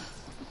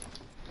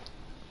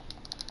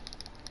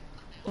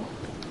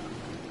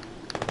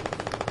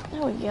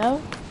 There we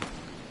go.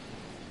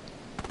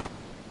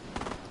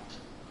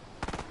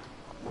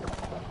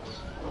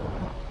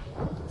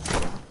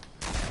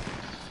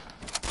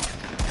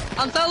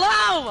 I'm so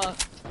low!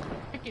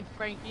 Freaking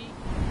Frankie.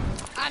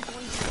 I'm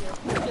 22 kills.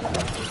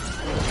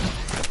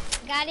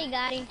 Got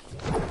it.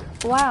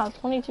 Wow,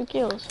 22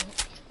 kills.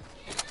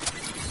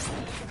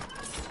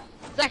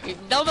 Zachary,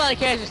 nobody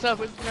cares yourself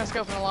with no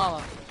scope in the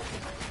llama.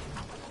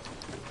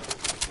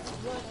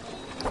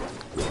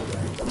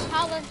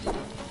 Holla.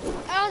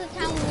 All the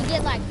time when we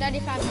get like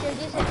 35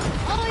 kills, you say,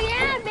 oh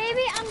yeah,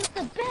 baby, I'm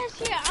the best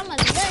here. I'm a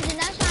legend.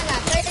 That's why I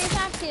got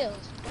 35 kills.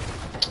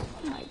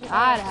 Oh my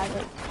god,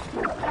 Isaac.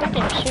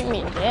 Freaking shoot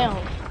me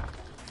down.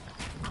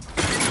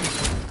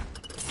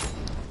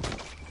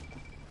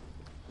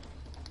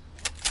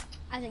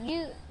 I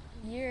said,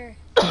 you're,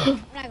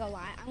 I'm not gonna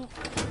lie.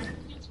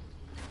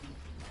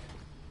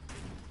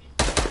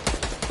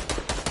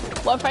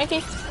 What,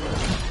 Frankie?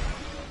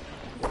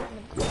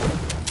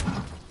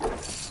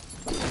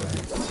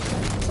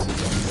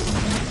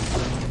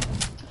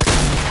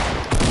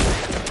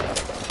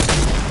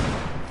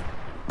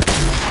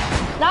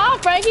 Nah,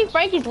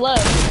 Frankie's low.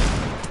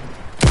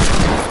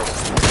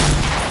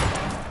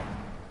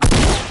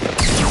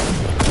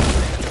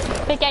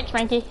 Pickaxe,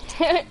 Frankie.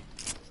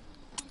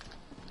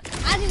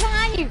 Isaac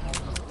behind you.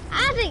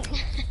 Isaac.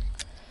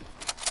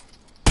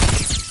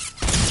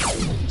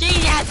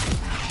 Genius!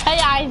 Hey,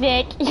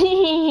 Isaac.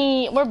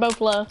 We're both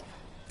low.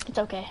 It's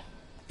okay.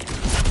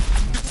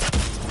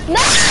 No!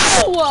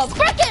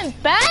 Freaking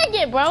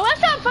faggot, bro.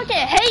 That's how I fucking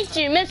hate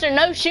you, Mr.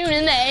 No Shooting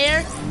in the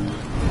air.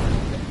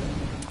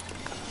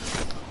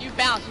 You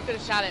bounced, you could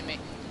have shot at me.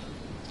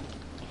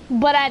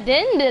 But I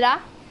didn't, did I?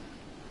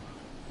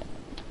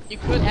 You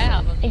could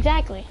have.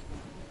 Exactly.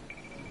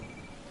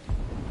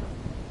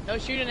 No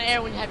shoot in the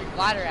air when you have your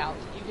glider out.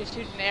 You can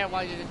shoot in the air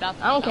while you're about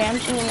to. I don't care, I'm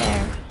shooting in the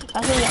air.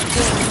 I think I'm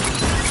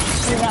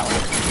shooting. That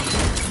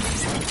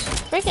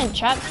way. Freaking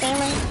trap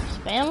spammer.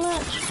 Spam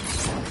much?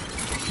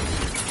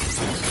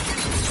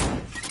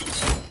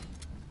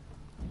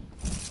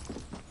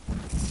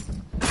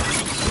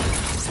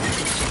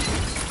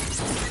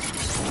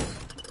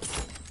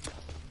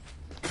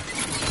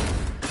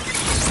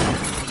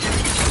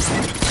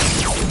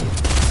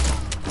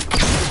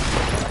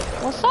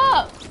 What's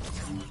up?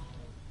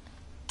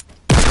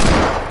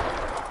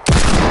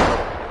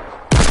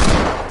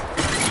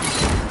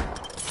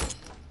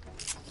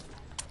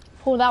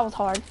 Oh, that was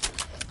hard.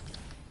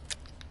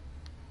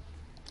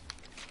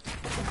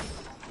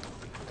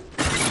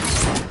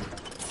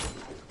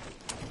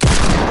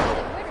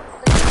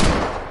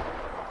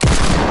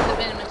 The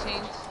vending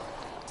machines.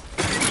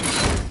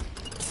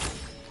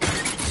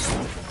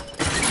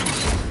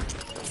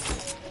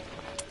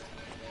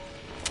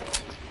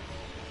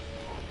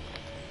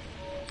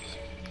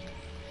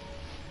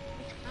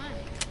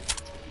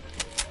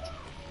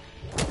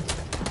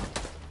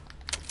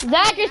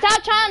 Zachary,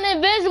 stop trying the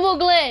invisible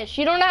glitch.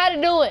 You don't know how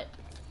to do it.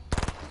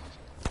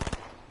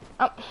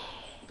 Oh.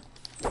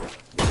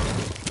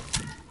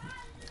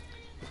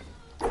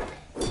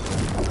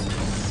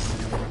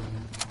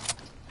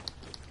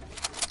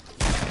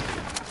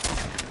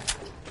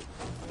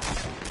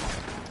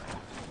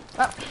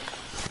 Oh.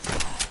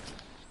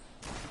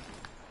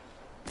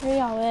 Where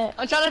y'all at?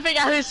 I'm trying to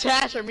figure out who's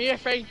Chasher, me or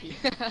Frankie.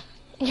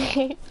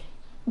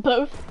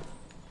 Both.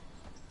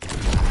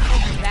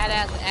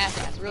 Badass and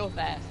ass real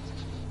fast.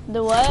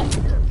 The what?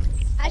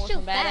 I Want shoot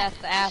some badass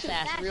fast. to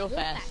ass real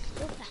fast.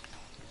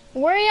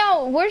 Where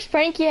y'all? Where's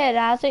Frankie at,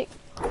 Isaac?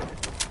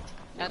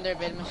 Down there,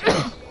 vending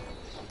machines.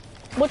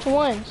 Which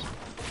ones?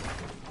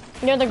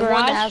 Near the The one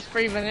that garage? has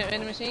free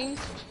vending machines?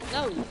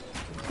 No.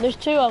 There's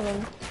two of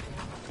them.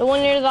 The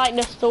one near like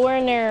the store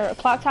and their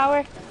clock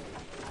tower.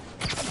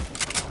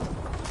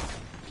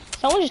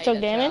 Someone just Hey,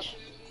 took that's damage.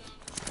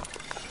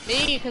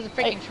 Me, because of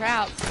freaking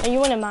trout. And you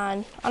wouldn't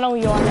mind. I know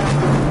who you are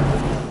now.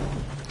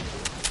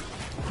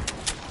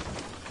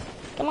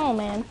 Come on,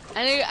 man.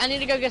 I need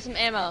to go get some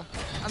ammo.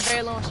 I'm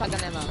very low on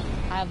shotgun ammo.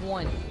 I have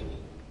one.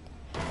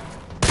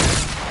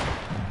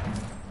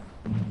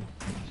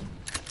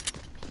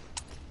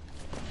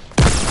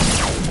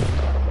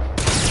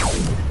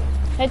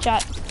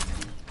 Headshot.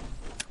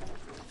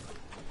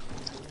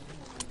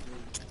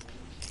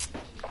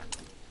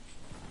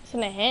 It's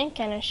in a hand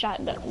cannon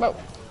shotgun, bro.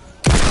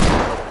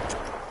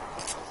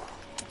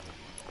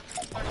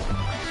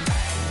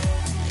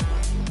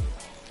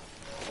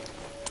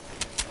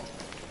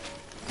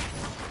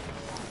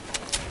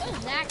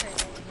 Where's Zachary?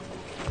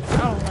 I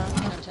don't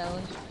know. No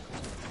challenge.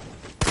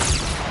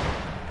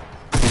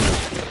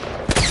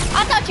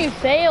 I thought you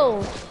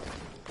failed.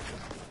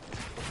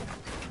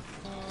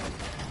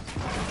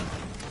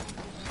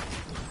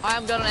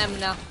 I'm going on ammo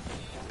now.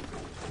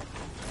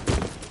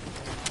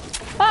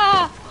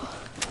 Ah!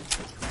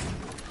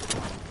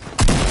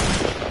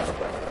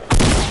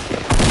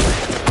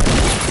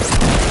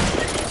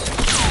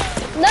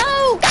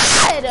 No,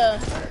 God!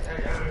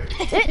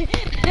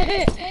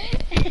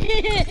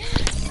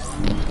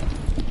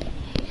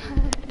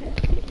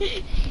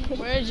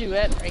 Where's you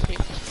at, Frankie?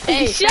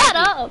 Hey, Shut Frankie.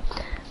 up!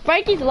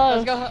 Frankie's low.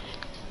 Let's go.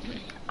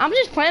 I'm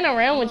just playing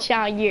around with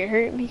y'all. You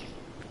hurt me.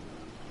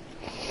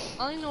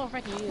 I don't even know where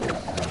Frankie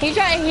is. He's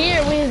right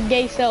here with his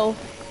gay self.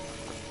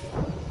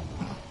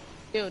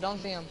 Dude, don't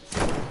see him.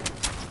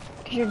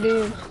 Cause you're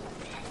dude.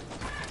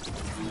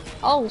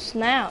 Oh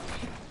snap.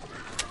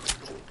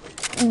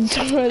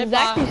 Zachary.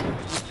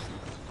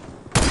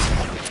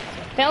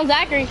 Found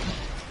Zachary.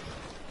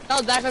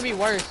 No, that could be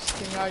worse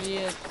than he already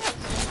is.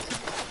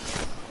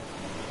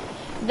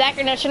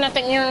 Zachary, no shit,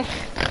 nothing.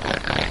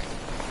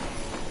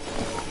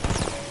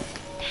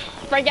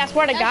 Frank, I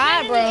swear to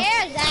God, bro. In the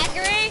air,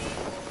 Zachary.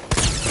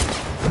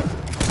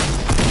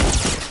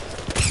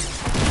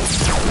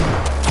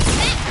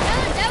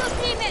 Double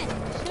teaming.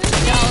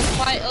 Yeah, let's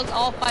fight. Let's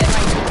all fight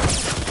right now.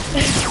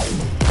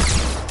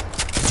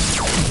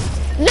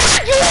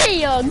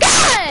 Zachary,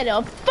 God,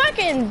 a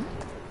fucking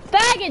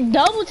faggot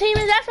double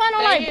teaming. That's why I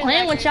don't like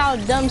playing with y'all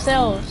dumb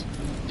selves.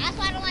 That's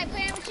why I don't like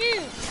playing with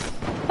you.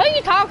 Who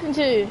you talking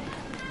to? I'm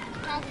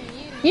talking to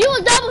you. You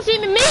was double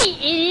teaming me,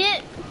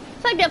 idiot.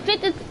 It's like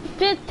the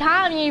fifth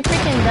time you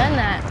freaking done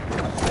that.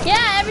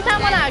 Yeah, every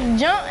time when I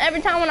jump,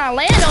 every time when I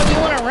land on you,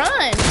 wanna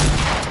run.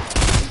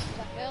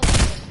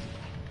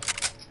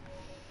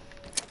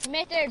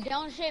 Mister,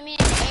 don't shoot me in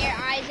the air,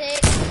 Isaac.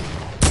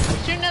 I'm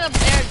shooting at an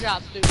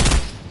airdrop, dude.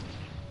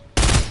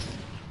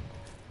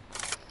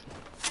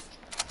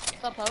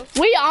 What's up, host?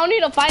 We all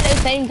need to fight at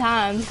the same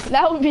time.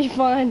 That would be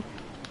fun.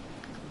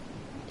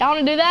 Y'all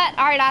wanna do that?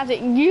 Alright,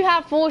 Isaac, you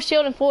have full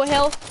shield and full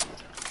health.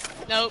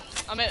 Nope,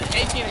 I'm at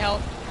 18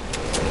 health.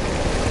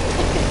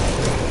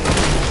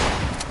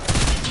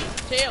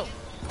 Chill.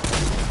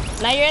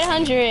 Now you're at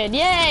 100.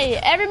 Yay!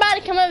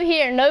 Everybody come over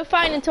here. No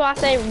fighting until I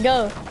say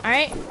go.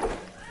 Alright?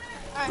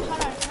 Alright, hold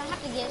on. I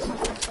have to get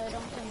something, so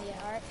don't kill me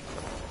yet, alright?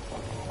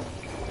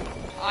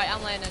 Alright,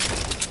 I'm landing.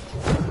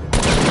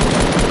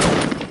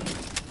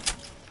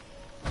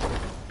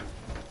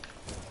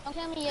 Don't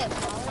kill me yet,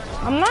 bro.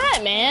 I'm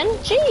not, man.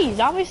 Jeez,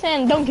 I'll be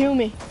saying don't kill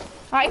me.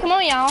 Alright, come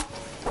on, y'all.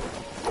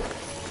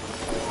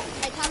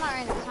 Hey, time out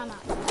right now, time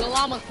out. The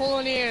llama's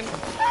pulling in.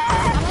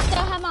 I'm gonna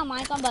still have my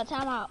mic on, but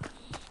time out.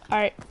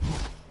 Alright.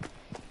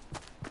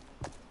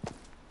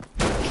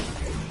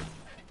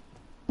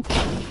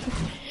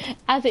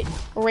 Isaac,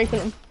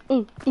 raping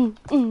him.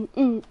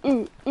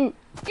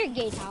 You're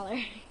gay, Tyler.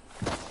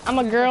 I'm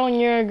a girl and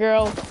you're a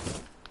girl.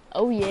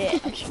 Oh yeah,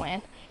 I'm just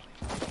playing.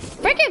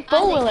 Freaking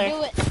four-wheeler.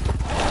 Do it.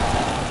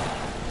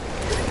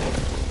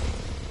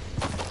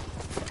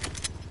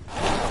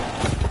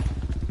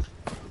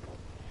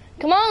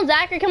 Come on,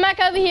 Zachary, come back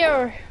over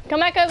here.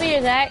 Come back over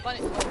here, Zach. Funny.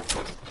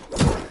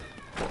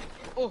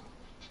 Oh.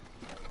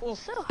 Oh.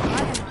 So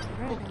hard on my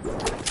brain.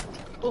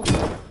 Oh.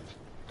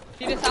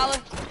 See this, Tyler?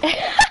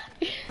 Hey,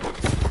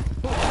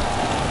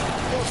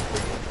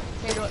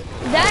 do it.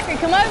 Zachary,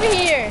 come over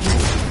here.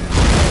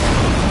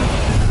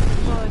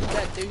 Where's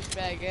that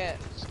douchebag at?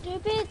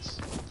 Stupids.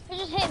 Who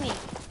just hit me?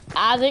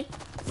 Isaac.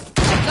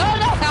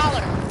 No,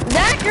 Tyler.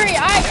 Zachary,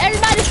 alright,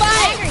 everybody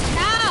fight. Zachary,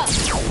 stop.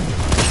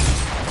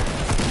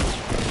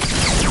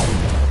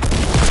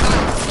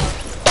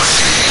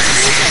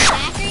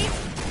 Zachary?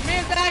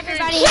 Man, Zachary.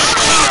 Everybody.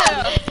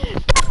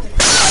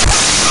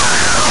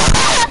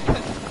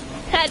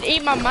 Had to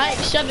eat my mic,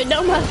 shove it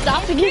down my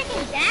esophagus.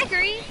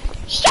 Zachary?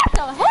 Shut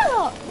the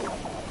hell up.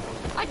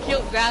 I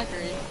killed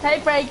Zachary. Hey,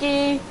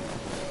 Frankie.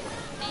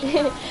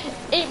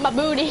 Eat my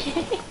booty.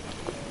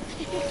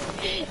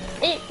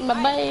 Eat my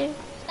butt.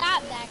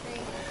 Stop, Zachary.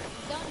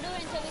 Don't do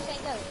it until we say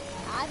go.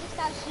 Isaac,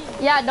 stop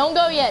shooting. Yeah, don't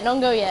go yet. Don't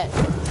go yet.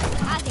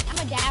 Isaac, I'm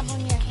gonna dab on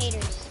your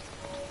haters.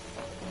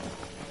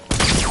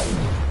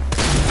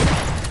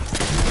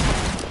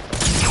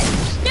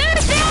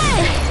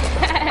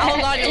 I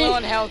was already low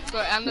on health, so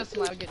I'm just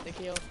gonna get the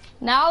kill.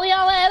 Now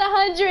y'all at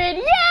 100.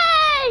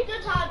 Yay!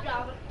 Good job,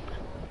 John.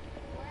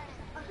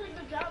 I said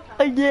good job, John.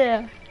 Oh,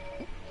 yeah.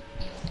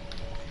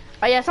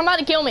 Oh, yeah,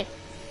 somebody kill me.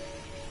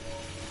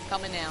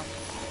 Coming now.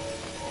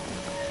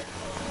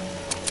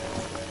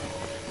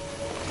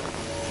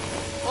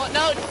 Oh,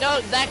 no,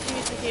 Zach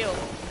needs to kill.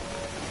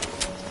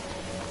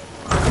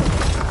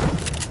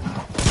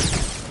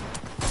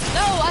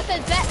 No, I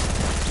said Zach.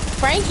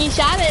 Frankie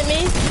shot at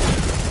me.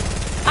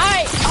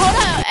 Alright, hold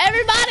on.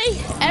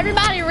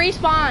 Everybody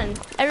respawn.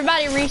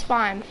 Everybody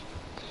respawn.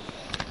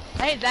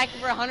 Hey, Zachary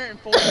for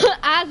 140.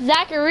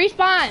 Zachary,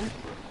 respawn.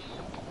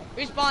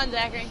 Respawn,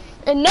 Zachary.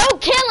 And no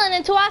killing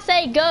until I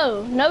say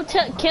go. No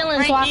killing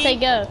until I say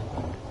go.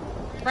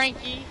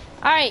 Frankie.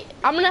 Alright,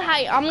 I'm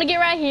gonna get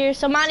right here.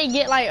 Somebody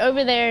get like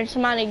over there.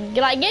 Somebody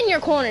get in your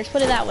corners.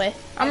 Put it that way.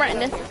 I'm right in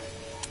this.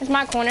 It's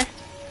my corner.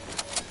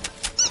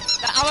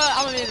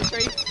 I'm gonna be in the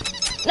tree.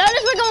 No,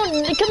 this we're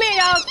going. Come here,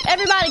 y'all.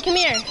 Everybody, come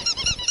here.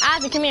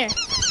 Isaac, come here.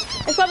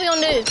 That's what we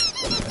gonna do.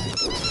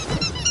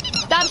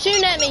 Stop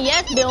shooting at me.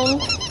 Yes, Bill.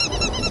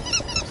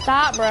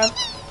 Stop, bro.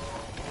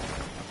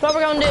 That's what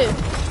we're gonna do.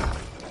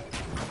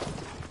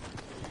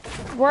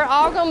 We're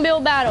all gonna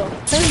build battle.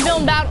 Who's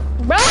building battle?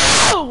 Bro!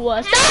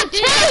 Stop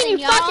cheating,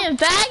 you fucking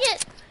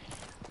faggot!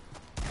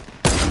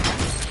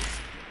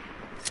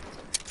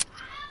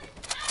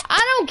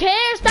 I don't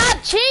care.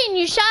 Stop cheating.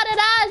 You shot at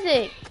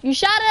Isaac. You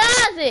shot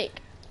at Isaac.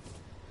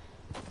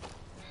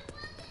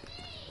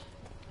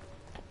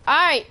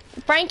 Alright,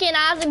 Frankie and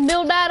Isaac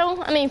build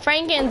battle. I mean,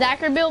 Frankie and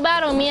Zachary build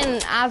battle. Me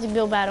and Isaac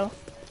build battle.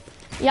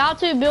 Y'all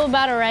two build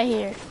battle right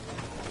here.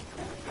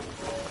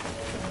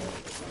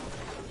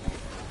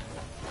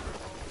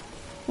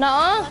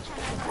 Nuh-uh.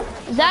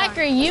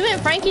 Zachary, you and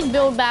Frankie's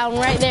build battling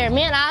right there.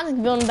 Me and Isaac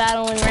building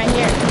battling right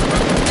here.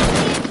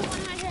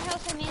 100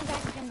 health and me and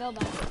Zach can build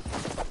battle.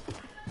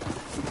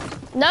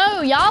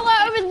 No, y'all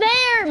are over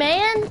there,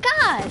 man.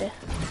 God.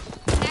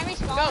 Can I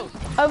respawn?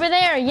 Go. Over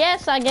there,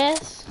 yes, I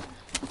guess.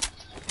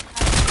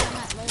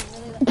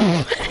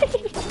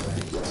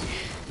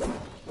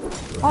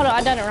 Hold on,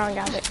 I done it wrong,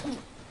 guys.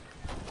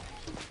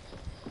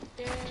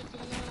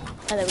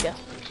 Oh, there we go.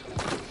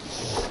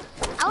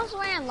 I was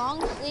wearing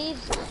long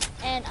sleeves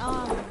and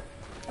pants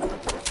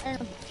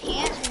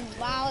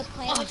while I was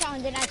playing with y'all,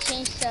 and then I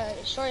changed to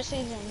short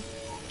sleeves and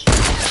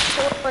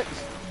shorts.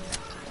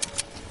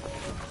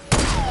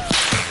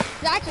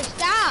 Zachary,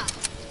 stop!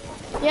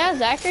 Yeah,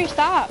 Zachary,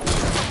 stop.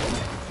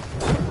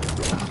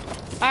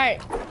 Alright.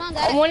 Come on,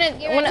 Zach.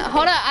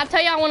 Hold up, I'll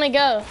tell y'all when to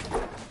go.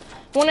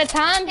 When the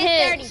time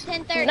hits.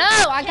 10:30. No,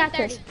 I got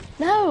this.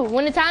 No,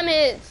 when the time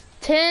hits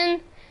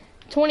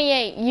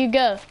 10:28, you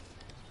go.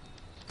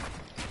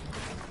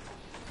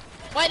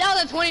 Wait, that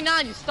was at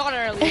 29. You started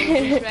early.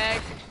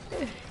 Douchebag.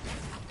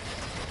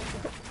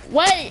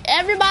 Wait,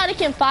 everybody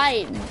can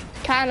fight,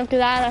 kind of,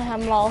 because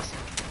I'm lost.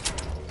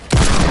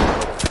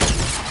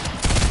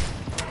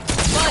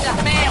 What a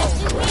fail.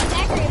 Just me and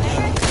Zachary,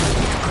 remember?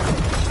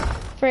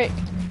 Frick.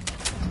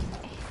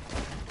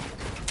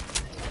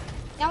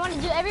 Y'all want to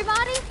do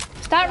everybody?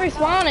 Stop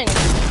respawning.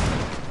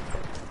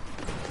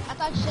 I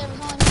thought you said it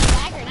was only me and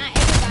Zachary, not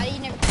everybody. You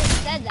never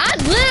said that. I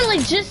literally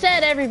just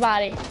said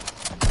everybody.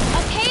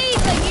 Okay,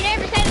 but you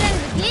never said it at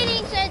the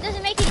beginning, so it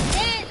doesn't make any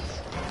sense.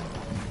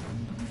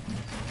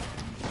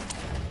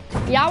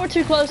 Y'all were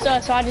too close to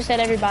us, so I just said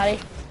everybody.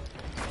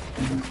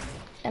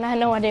 And I had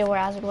no idea where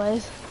Isaac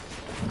was.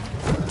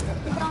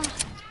 It's on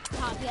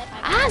top yet.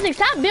 Isaac,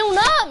 stop building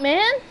up,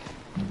 man.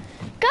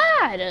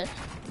 God.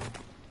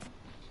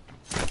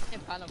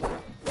 Can't find nobody.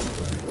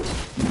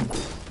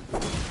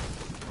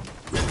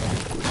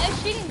 No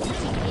shooting, you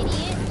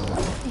idiot.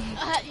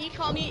 You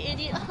call me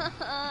idiot.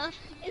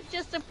 It's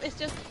just a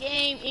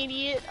game,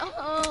 idiot.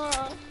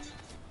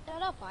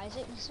 Shut up,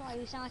 Isaac. This is why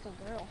you sound like a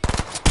girl.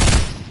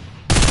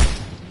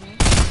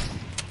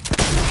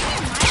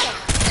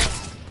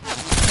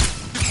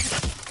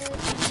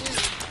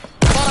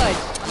 Fudge.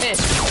 I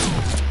missed.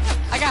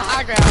 I got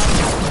high ground.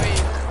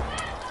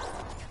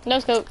 No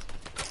scope.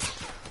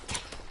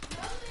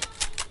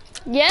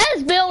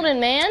 Yes, building,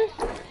 man.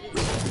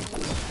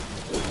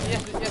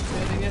 Yes.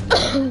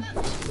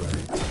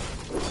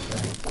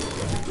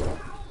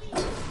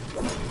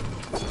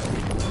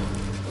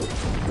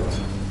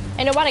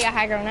 Ain't nobody got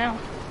high ground now.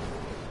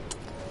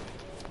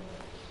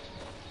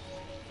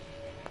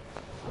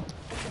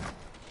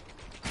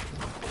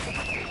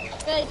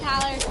 Good,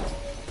 Tyler.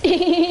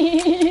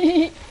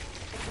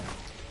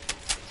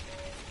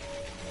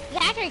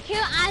 Zachary,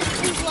 kill Isaac,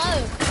 he's low.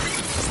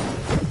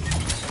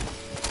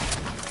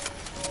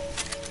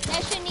 No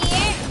shit in the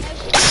air, no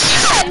shit in the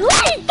air.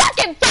 Let me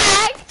fucking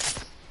fag!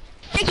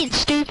 Freaking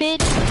stupid.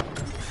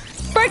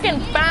 Freaking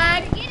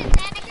fag! Get it,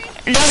 Zachary.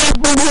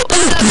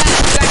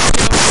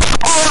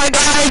 Oh my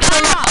god,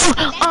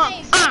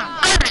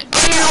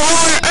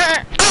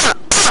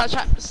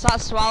 Stop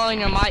swallowing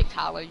your mic,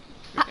 Tyler.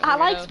 I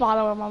like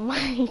swallowing my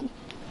mic.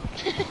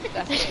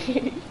 That's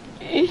it.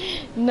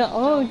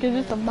 No, because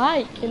it's a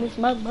mic, and it's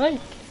my mic.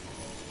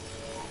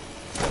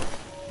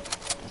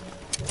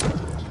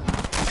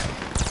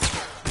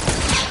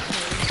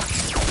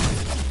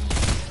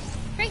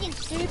 Freaking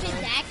stupid,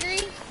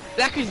 Zachary.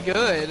 Zachary's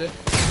good.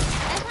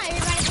 That's how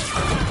everybody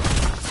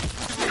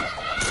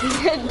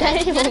Damn.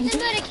 Nothing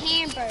but a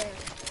camper.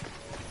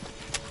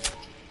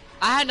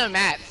 I had no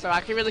mats, so I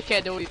really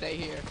can't do anything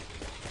here.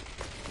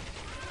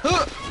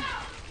 Huh.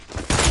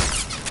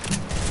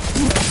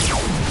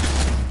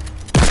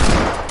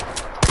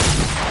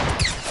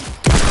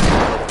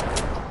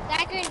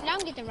 Zachary,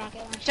 don't get the rocket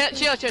launcher.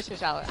 Chill,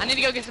 Charlotte. I need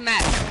to go get some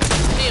mats.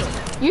 Chill.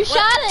 You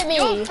shot at me.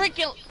 Yo,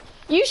 freaking.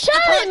 You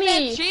shot at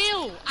me.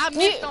 Chill. I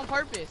missed on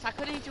purpose. I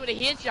couldn't hit you with a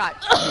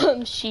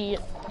headshot.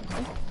 Shit.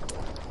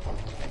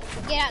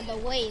 Get out the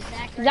way,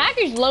 Zachary.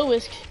 Zachary's low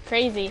is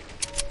crazy.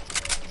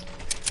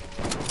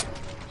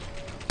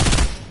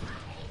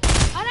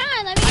 Hold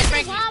on, let me get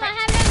this llama. I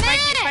have no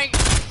mats.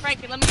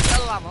 Frankie, let me get the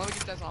other llama. Let me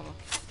get this llama.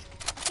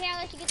 Okay, I'll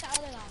let you get the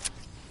other llama.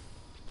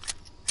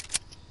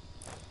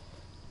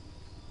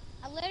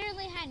 I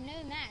literally had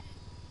no mats.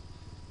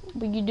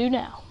 But you do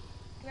now.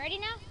 You ready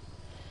now?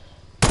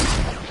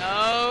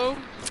 No.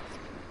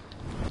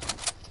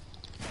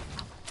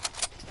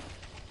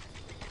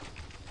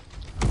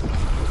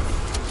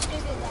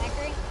 Stupid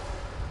Zachary.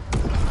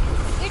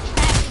 You're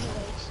trash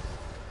anyways.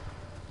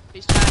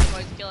 He's trying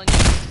to killing you.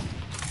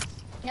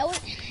 No,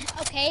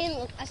 okay,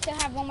 look, I still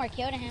have one more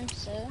kill to him,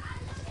 so.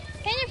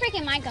 Turn your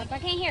freaking mic up. I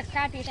can't hear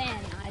crap you're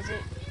saying,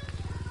 Isaac.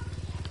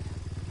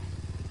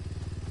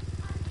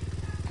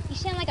 You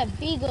sound like a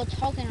beagle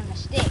talking on a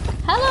stick.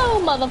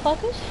 Hello,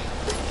 motherfuckers.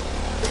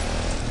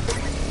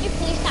 You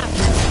please stop.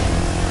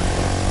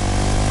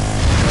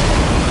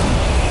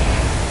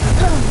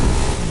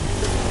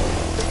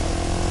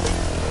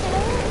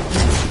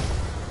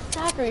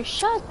 Zachary,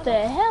 shut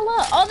the hell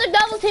up. Oh, they're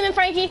double teaming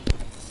Frankie.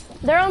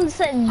 They're on the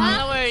set. I don't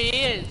know where he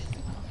is.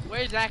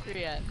 Where's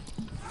Zachary at?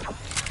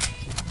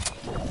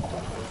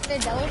 They're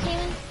double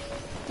teaming?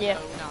 Yeah.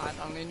 Oh, no, I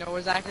don't even know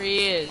where Zachary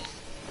is.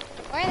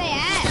 Where are they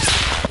at?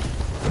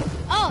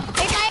 Oh,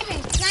 they're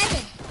sniping,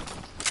 sniping.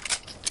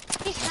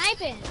 He's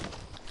sniping.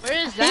 Where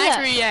is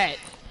Zachary at?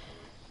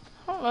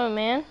 I don't know,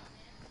 man.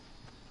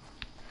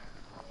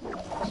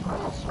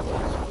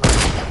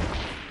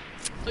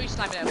 Who you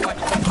sniping at? Watch.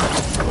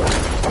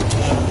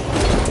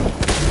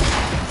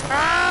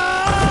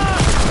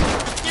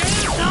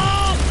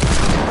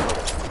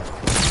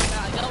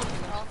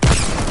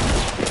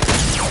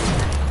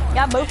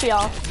 Got both of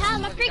y'all. Tyler,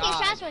 my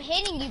freaking shots were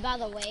hitting you, by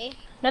the way.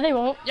 No, they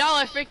won't. Y'all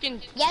are freaking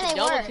Yeah, they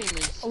double were.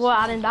 teaming. Well,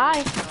 I didn't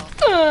die.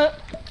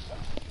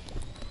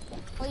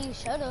 Well, you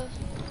should've.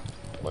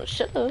 Well,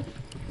 should've.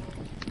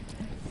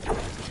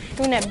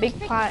 Doing that big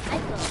pot.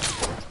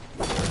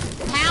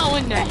 How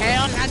in the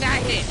hell did I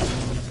die hit?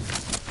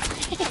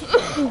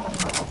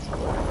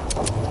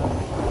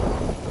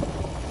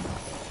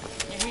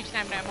 Yeah, who's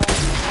snapping that ball?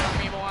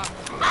 Me, boy.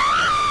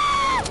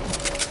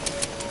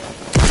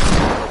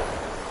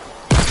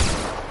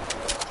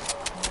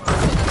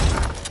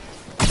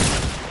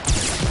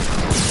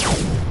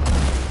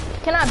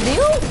 Can I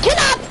build? Get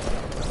up!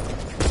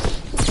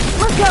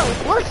 Let's go.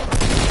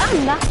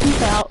 I'm knocked you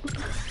out.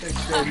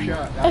 Next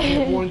shot. I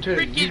hit 1, 2. You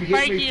Freaking hit me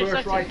Frankie is first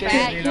such a right there,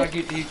 fat and then I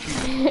get to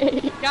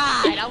hit you.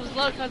 God, I was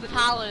low because of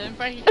Tyler, and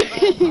Frankie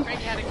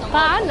had to come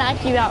I up.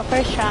 knocked you out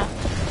first shot.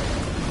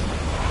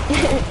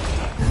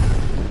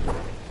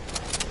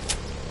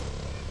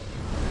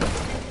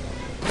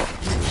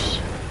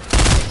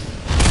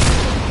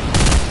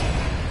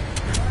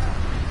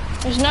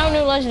 There's no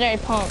new legendary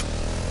pump.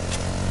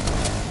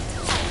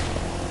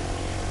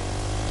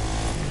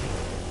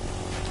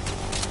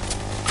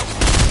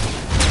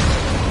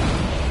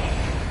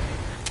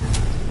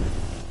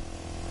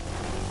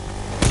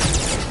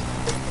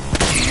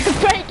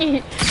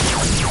 Frankie!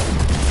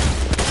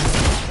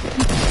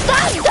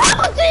 Stop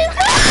double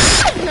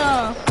teaming!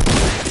 No.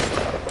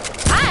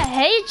 I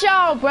hate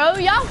y'all, bro.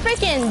 Y'all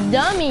freaking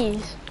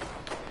dummies.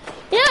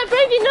 Yeah,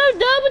 Frankie, no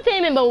double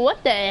teaming, but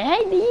what the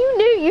heck do you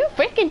do? You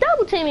freaking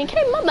double teaming.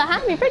 Came up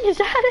behind me, freaking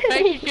shot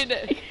at me.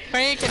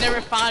 Frankie could never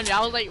find me.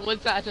 I was like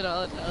one side to the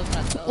other side to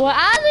the other. Well,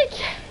 Isaac,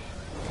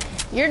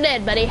 you're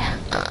dead, buddy.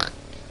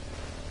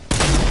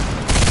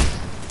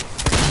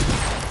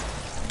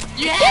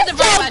 You had to Get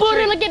break your my booty,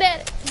 tree. look at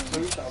that.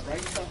 Bring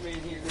something in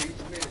here in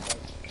a minute.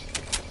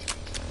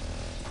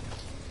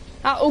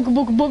 I'll ooga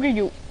booga booga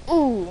you.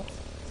 Ooh.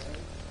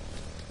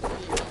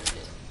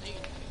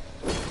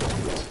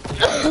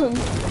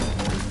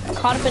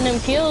 Caught up in them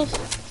kills.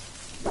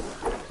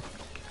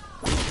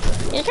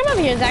 Yeah, come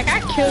over here, Zach. I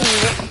killed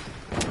you.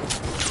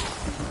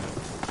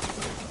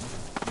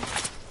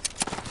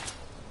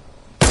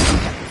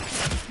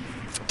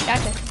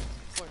 Gotcha. Of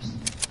course.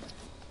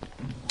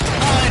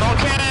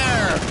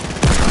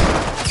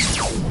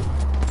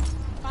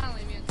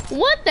 Finally, me and Tyler.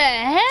 What the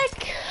heck?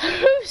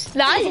 Who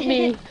sniped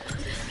me? Me?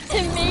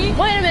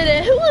 Wait a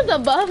minute. Who was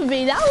above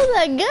me? That was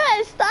a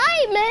good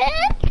snipe,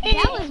 man.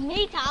 That was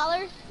me,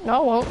 Tyler.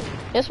 No, it won't.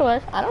 Yes, it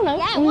was. I don't know.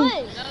 Yeah, it was.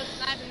 No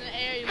sniping in the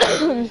air, you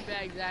little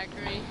douchebag,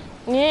 Zachary.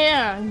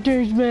 Yeah,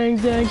 douchebag I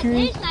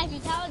Zachary. did snipe you,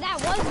 Tyler. That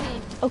was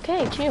me.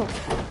 Okay, chill.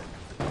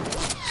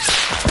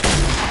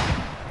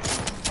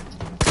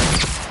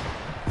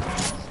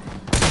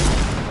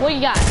 What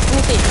you got? Let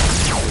me see.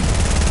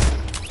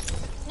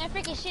 No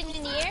freaking shitting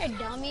in the air,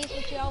 dummy. Is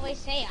what you always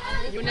say.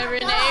 You were never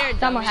in the air, I'm a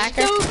dummy.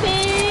 hacker.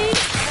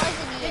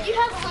 Did you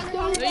have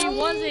 100? No, you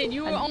wasn't.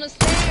 You were on the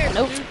stairs,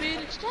 Nope.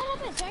 stupid. Shut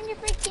up and turn your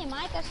freaking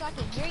mic up so I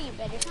can hear you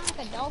better. It's not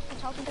like a dolphin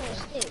talking to a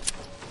stick.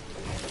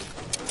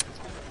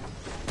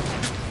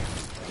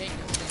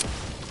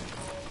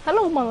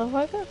 Hello,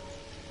 motherfucker.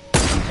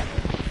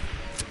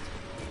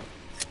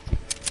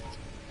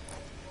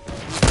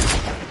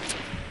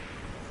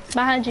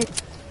 Behind you.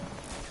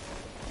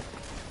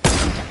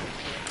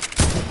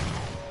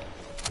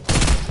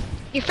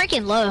 You're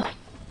freaking low.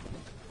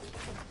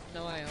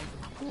 No, I am.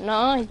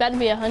 No, he's about to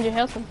be 100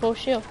 health and full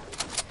shield.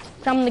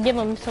 So I'm gonna give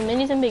him some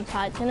minis and big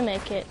pots and a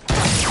med kit.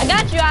 I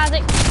got you,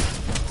 Isaac.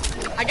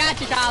 I got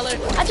you, Tyler.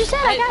 I just said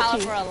I Hey, got Tyler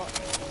you. for a lot.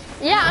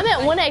 Yeah, I'm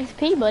at 1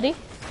 XP, buddy.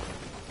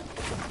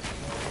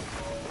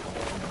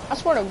 I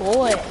swear to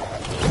God.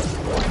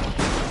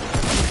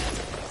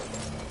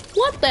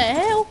 What the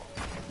hell?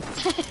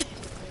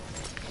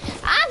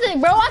 Isaac,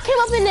 bro, I came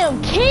up in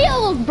them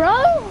kills,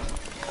 bro.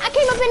 I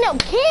came up in them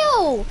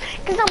kills.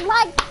 Cause I'm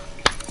like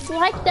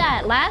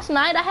that. Last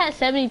night I had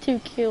 72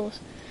 kills.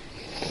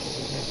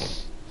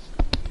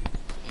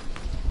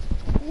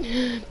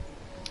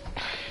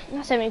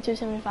 Not 72,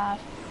 75.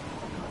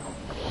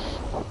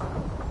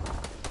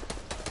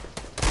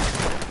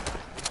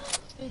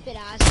 Stupid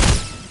ass.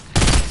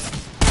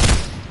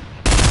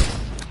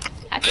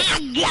 I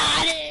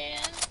got it.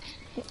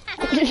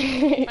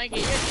 Frankie,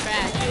 you're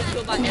trash. You get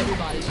killed by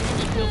everybody. You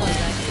get killed by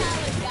that.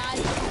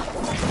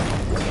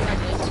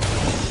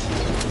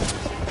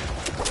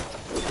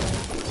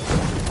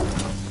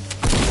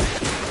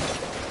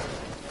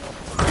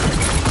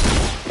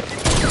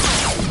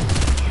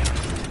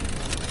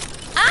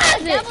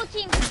 Double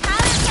team. Tyler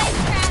plays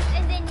trash,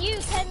 and then you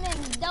come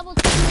and double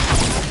team.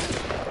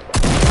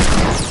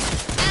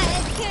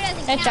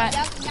 It doesn't count.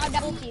 Y'all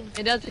double team.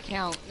 It doesn't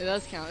count. It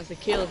does count. It's a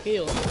kill. No,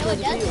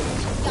 it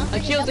doesn't. A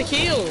kill's a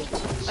kill.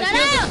 Shut A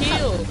kill's up. a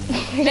kill.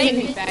 Make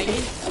me,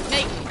 faggot.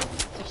 Make me.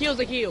 A kill's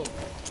a kill.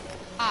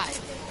 Aye.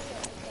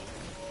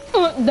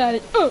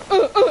 Daddy.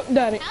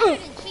 Daddy. Tyler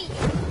didn't cheat.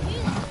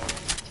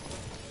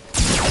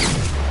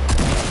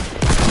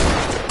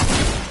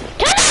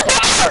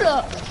 Hold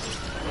up!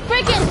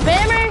 Freaking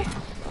spammer!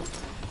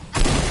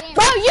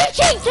 Bro, you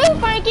cheat too,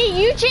 Frankie!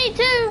 You cheat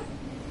too!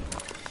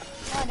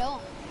 No, I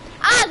don't.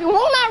 I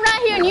was not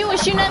right here and you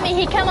was shooting at me,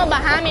 he come up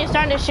behind me and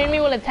started to shoot me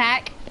with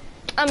attack.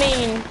 I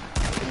mean,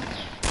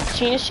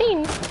 Sheen is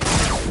Sheen.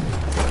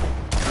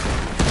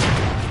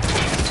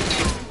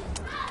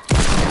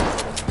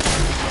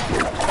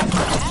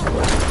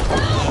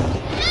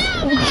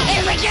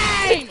 Every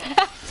game!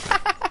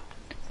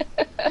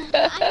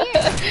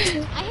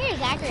 I hear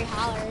Zachary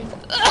hollering.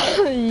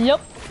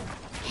 Yup.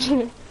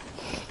 You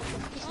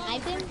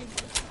snipe him?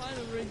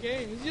 Every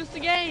game. It's just a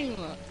game.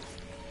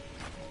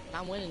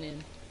 I'm winning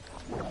in.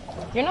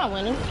 You're not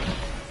winning.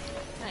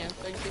 I am.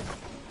 36.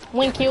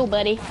 Win kill,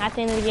 buddy. At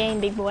the end of the game,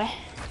 big boy.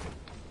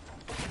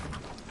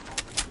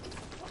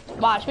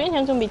 Watch, me and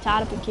him's gonna be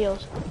tied up with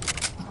kills.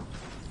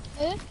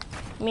 Who?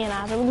 Me and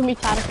I, we're gonna be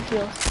tied up with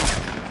kills.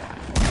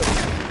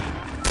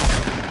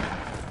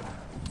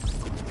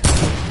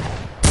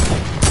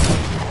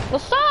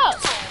 What's up?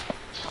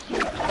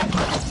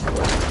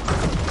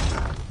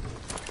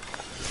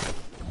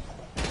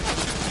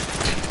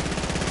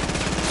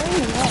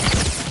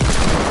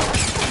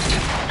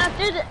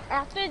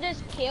 After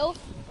this kill,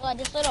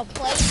 this little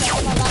play that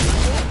I'm about to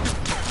do,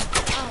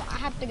 I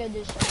have to go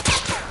do something.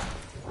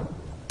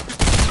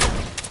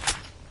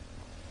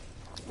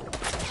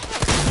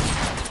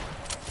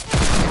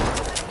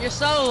 You're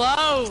so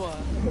low.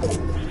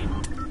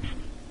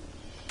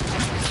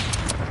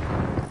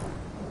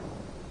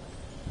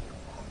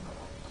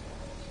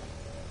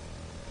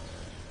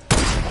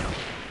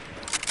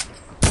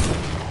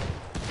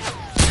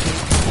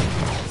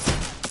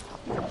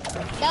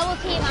 Double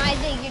team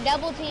Isaac, you're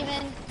double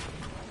teaming.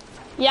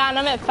 Yeah, and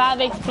I'm at 5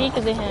 XP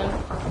because of him.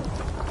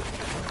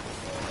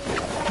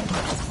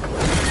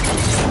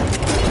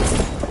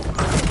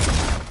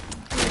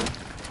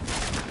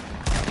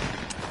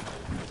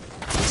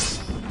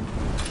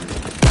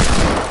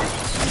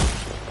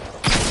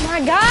 My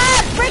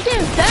God,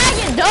 freaking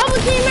faggot, double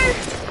teamer!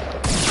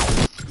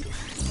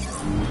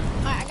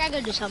 Alright, I gotta go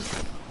do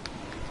something.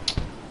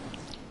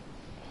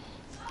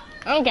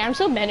 I don't care, I'm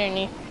still better than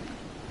you.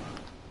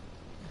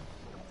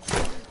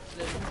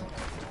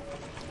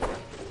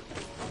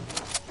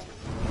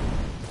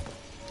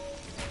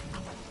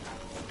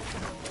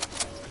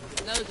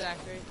 No,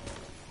 Zachary.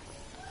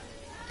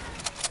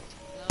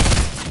 No.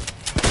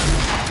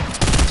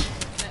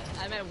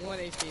 I'm at 1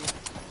 HP.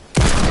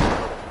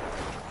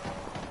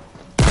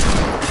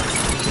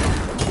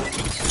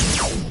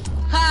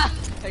 Ha!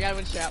 I got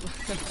one shot.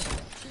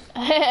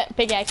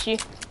 Pickaxe you.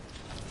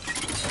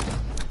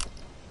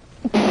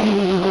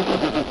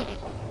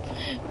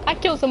 I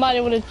killed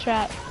somebody with a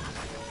trap.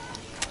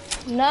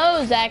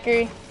 No,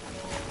 Zachary.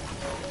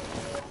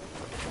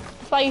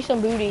 Let's buy you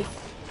some booty.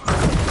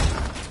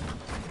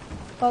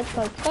 Fuck,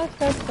 fuck, fuck,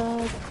 fuck,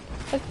 fuck.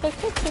 Fuck, fuck,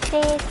 fuck, fuck,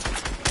 fuck.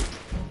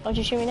 Don't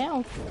you shoot me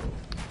down.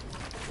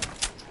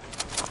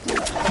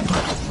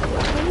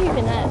 Where are you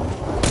even at?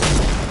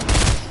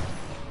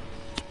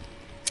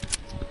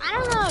 I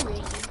don't know,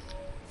 Ricky.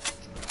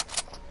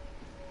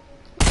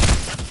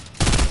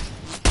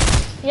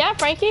 Yeah,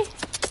 Frankie?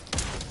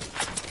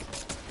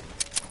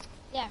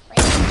 Yeah,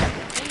 Frank.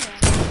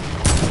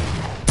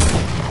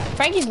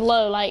 Frankie's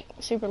low, like,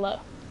 super low.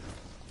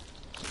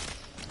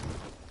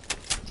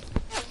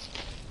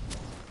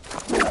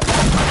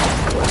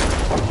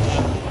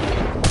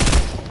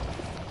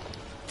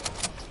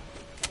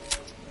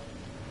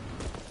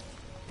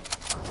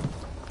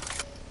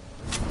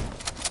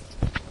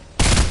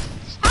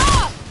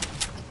 Stop!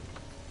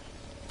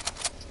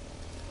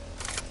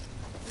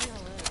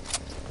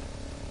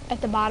 At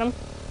the bottom,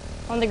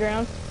 on the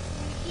ground.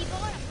 Keep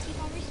on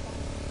respawning.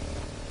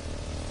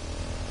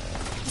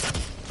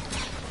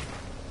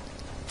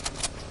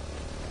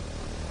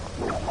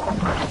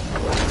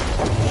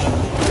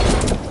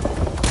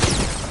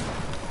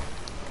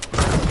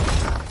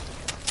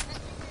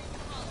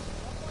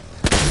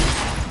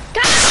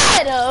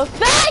 God, a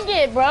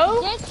faggot,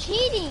 bro. They're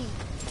cheating.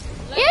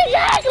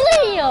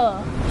 Exactly.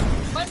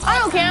 I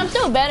don't care. I'm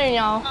still better than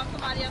y'all.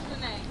 Somebody else's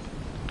name.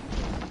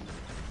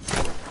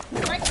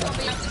 Frank's gonna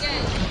be up the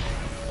game.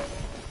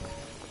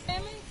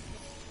 Damn it.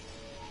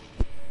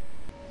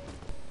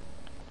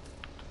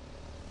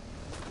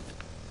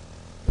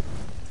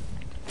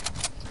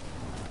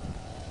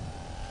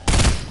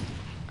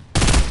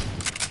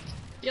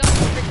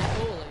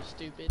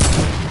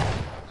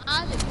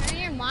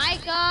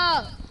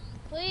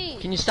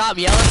 Please. Can you stop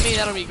yelling at me?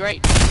 That'll be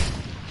great.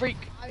 Freak.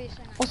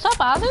 Obviously not. What's up,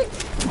 Isaac?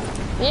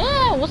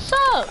 Yeah, what's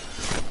up?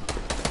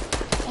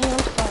 Hey,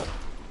 what's up?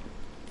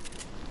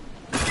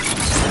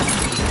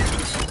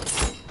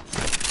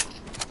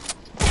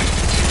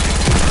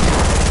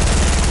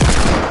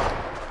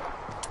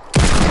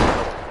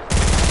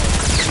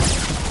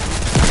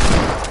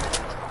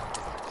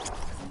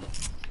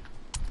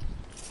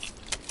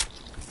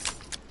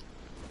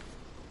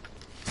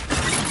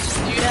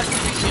 Do you have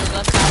any shield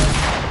left, Tyler?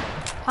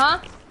 Huh?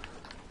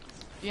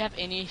 Do you have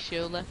any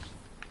shield left?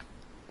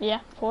 Yeah,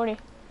 40.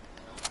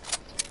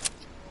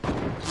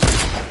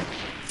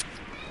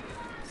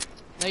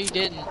 No, you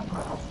didn't.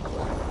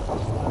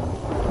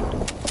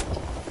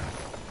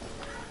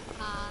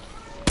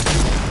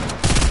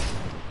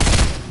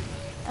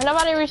 And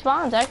nobody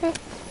responds, actually.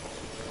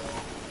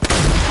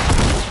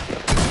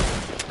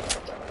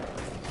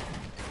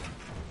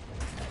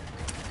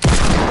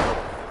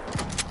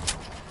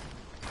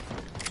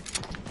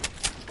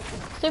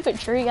 Stupid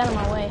tree got in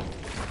my way.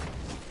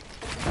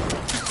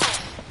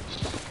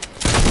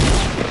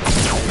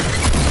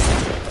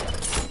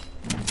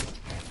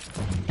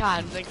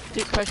 God, like,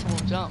 this person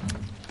won't jump.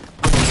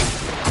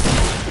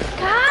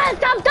 God,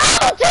 stop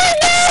double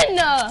teaming!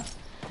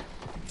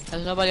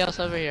 There's nobody else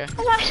over here.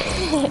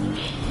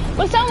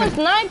 When someone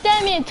sniped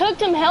at me and took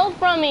some health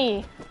from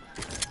me.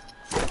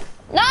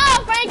 No,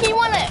 Frankie, you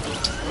want it?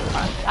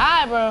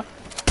 Die, bro.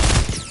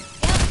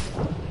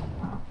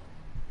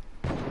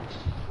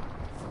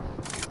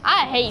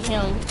 I hate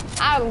him.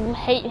 I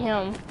hate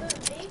him.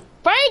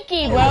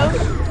 Frankie, bro.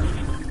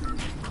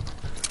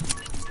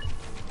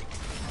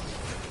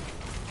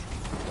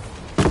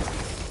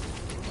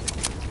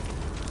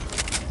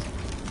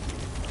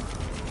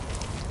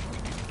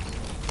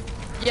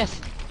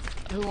 Yes.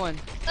 Who won?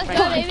 Let's Frank.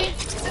 go, baby.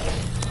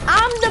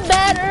 I'm the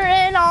better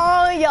in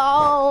all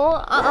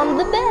y'all. I'm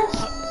the best.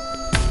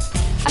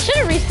 I should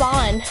have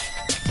respawned.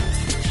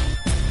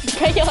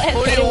 Okay, your ass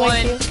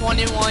 41,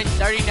 21,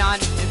 39,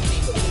 15.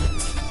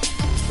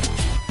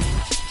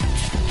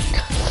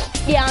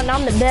 Yeah, and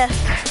I'm the best.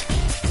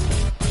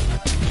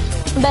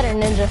 I'm better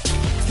than Ninja.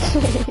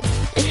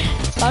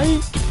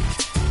 Sorry.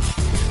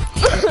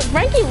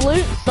 Frankie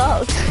loot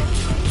sucks.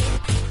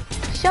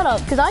 Shut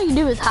up, because all you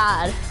do is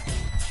hide.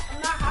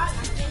 I'm not hot.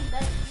 I'm getting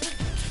better.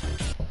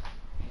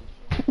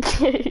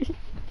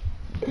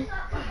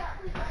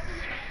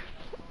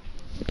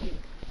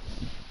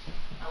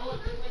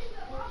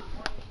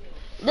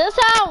 This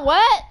how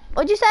what?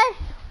 What'd you say?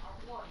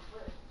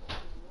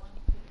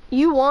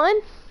 You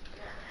won?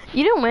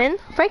 You didn't win.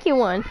 Frankie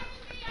won.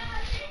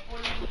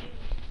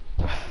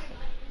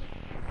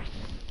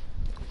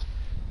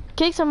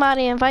 Kick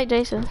somebody and fight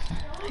Jason.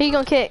 Who you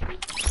gonna kick?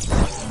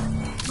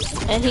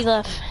 And he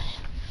left.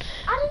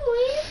 I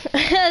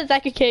didn't leave.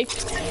 Zachary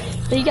kicked.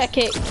 He got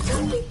kicked.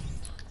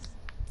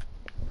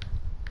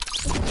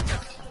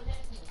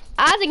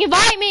 Isaac,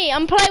 invite me.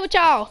 I'm playing with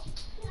y'all.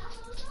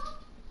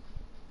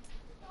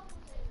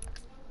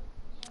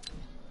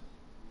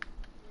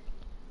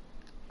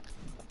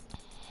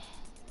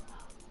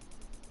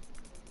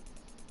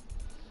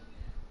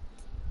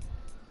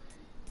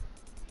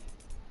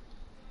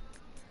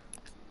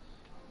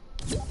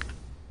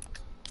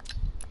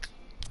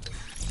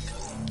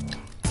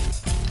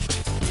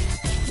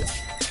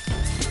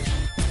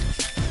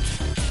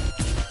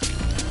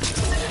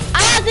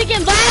 Isaac,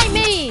 invite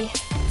me.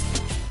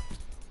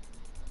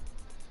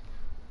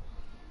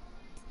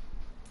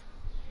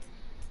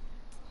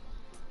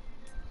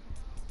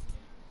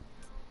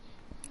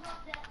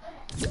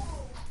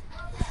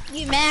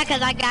 You mad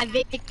because I got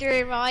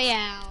Victory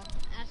Royale.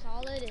 That's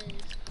all it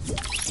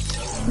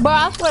is. Bro,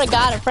 I swear to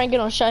God, if Frankie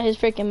don't shut his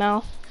freaking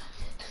mouth.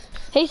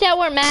 He said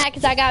we're mad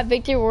because I got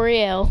Victory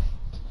Royale.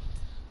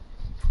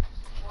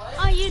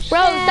 Are you Bro,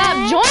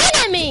 sad? stop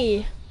joining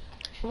me.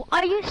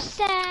 Are you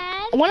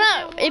sad?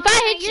 If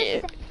I hit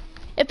you,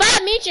 if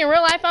I meet you in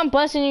real life, I'm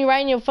busting you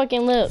right in your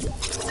fucking lip.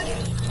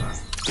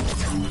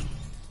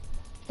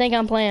 Think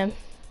I'm playing.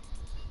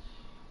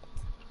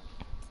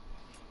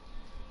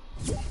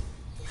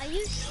 Are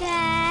you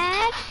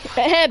sad?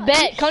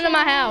 Bet, come to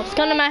my house.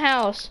 Come to my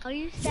house. Are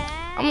you sad?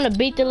 I'm gonna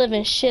beat the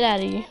living shit out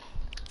of you.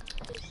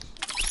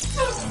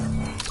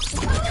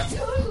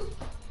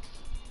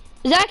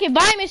 Zach,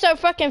 invite me so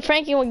fucking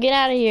Frankie will get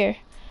out of here.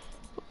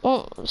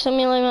 Well,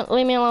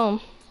 leave me alone.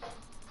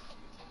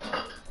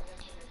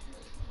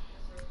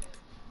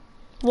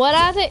 What,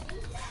 Isaac?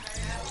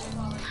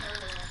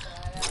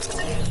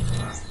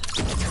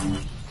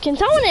 Can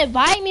someone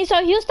invite me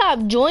so he'll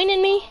stop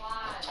joining me?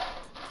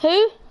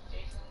 Who?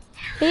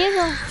 He is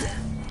on.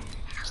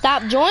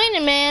 Stop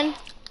joining, man.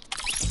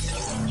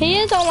 He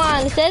is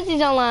online. It says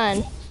he's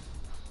online.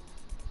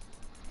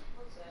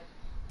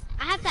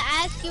 I have to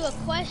ask you a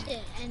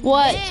question. And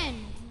What?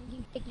 Then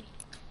you pick me.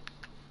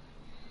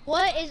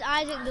 What is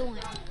Isaac doing?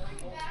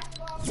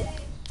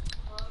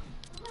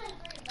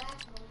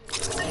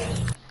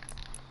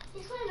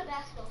 He's playing a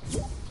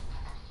basketball.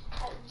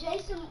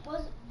 Jason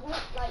won't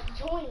like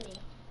join me.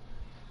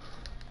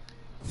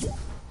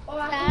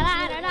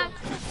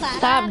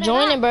 Stop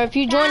joining, bro. If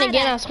you join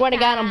again, I swear to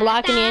God, I'm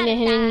blocking you and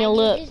hitting your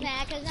lip.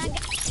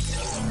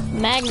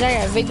 Mags, I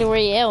got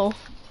Victory L.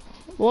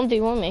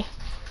 1v1 me.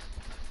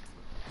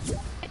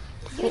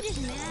 You're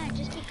just mad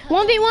just because.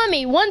 1v1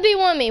 me.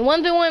 1v1 me.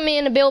 1v1 me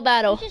in a build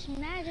battle. You're just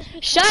mad just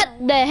because. Shut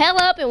the hell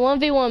up and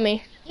 1v1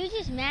 me. You're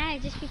just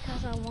mad just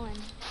because I won.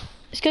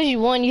 It's because you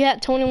won. You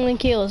had 21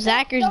 kills.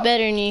 Zacker's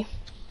better than you.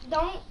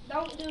 Don't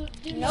do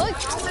No.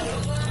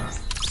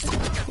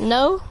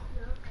 No?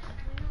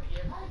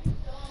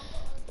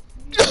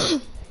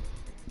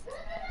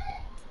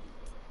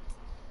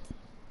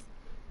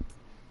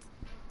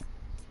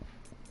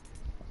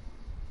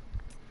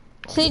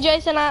 See,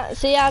 Jason,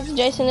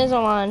 Jason is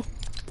online.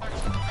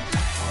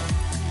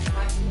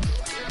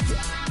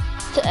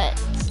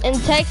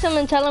 And text him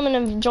and tell him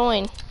to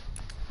join.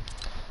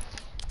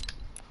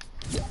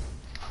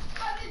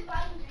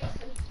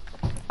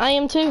 I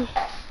am too.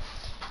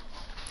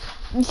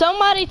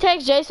 Somebody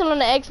text Jason on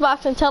the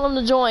Xbox and tell him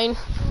to join.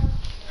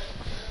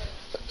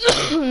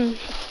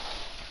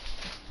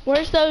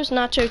 Where's those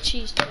nacho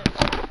cheese chips?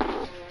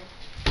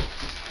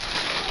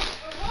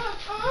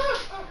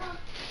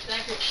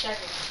 Second.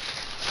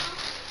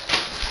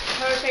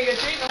 Her finger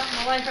trigger,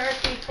 my wife her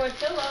feet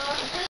tortilla.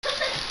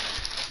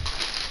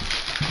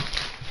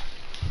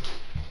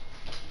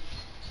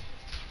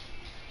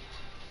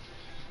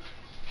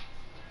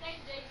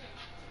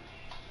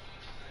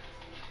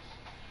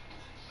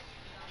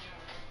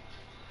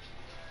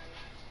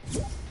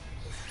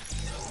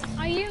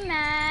 Are you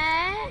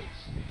mad?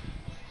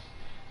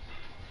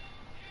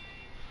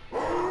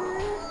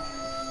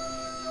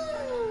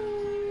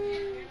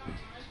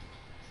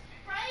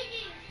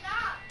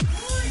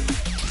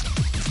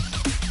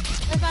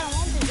 If I don't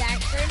want to,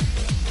 Zachary.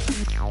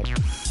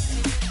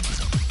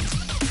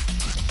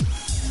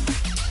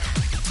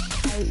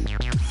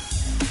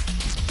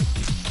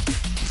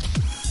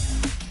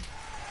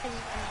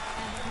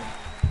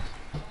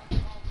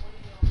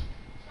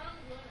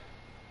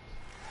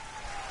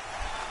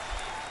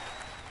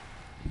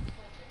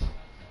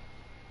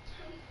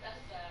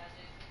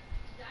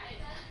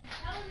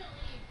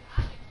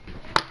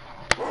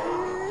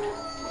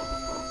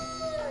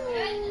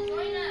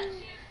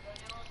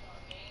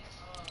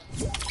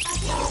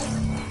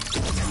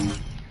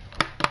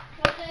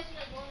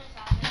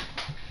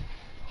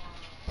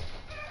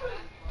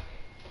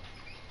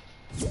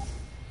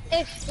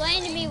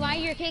 Explain to me why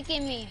you're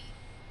kicking me.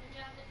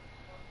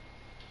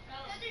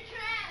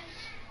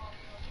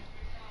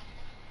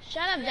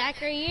 Shut up,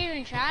 Zachary. You're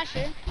even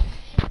trasher.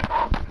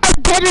 I'm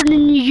better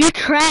than you. You're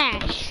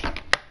trash.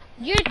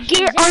 You're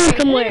Get Zachary, on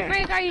somewhere. Who the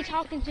frick are you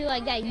talking to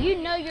like that? You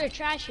know you're a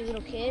trashy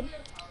little kid.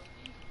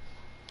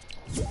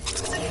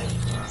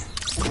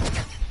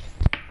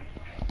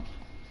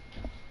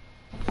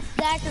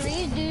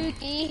 Zachary's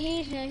dookie.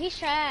 He's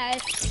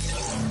trash.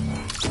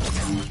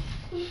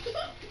 He's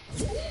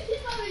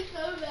probably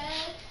so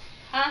bad.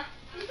 Huh?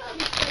 He's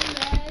probably so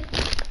bad.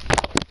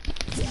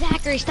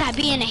 Zachary, stop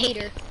being a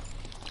hater.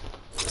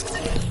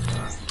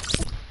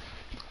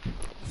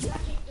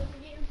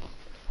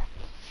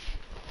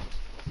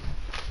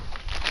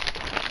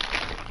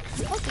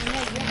 I hope you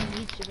know you're on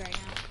YouTube right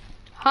now.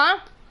 Huh?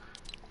 I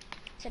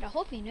said, I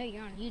hope you know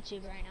you're on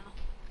YouTube right now.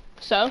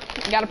 So,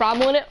 you got a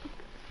problem with it?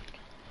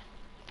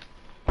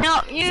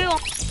 No, you.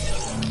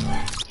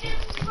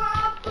 It's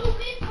my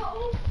poopy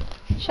hole.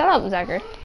 Shut up, Zachary.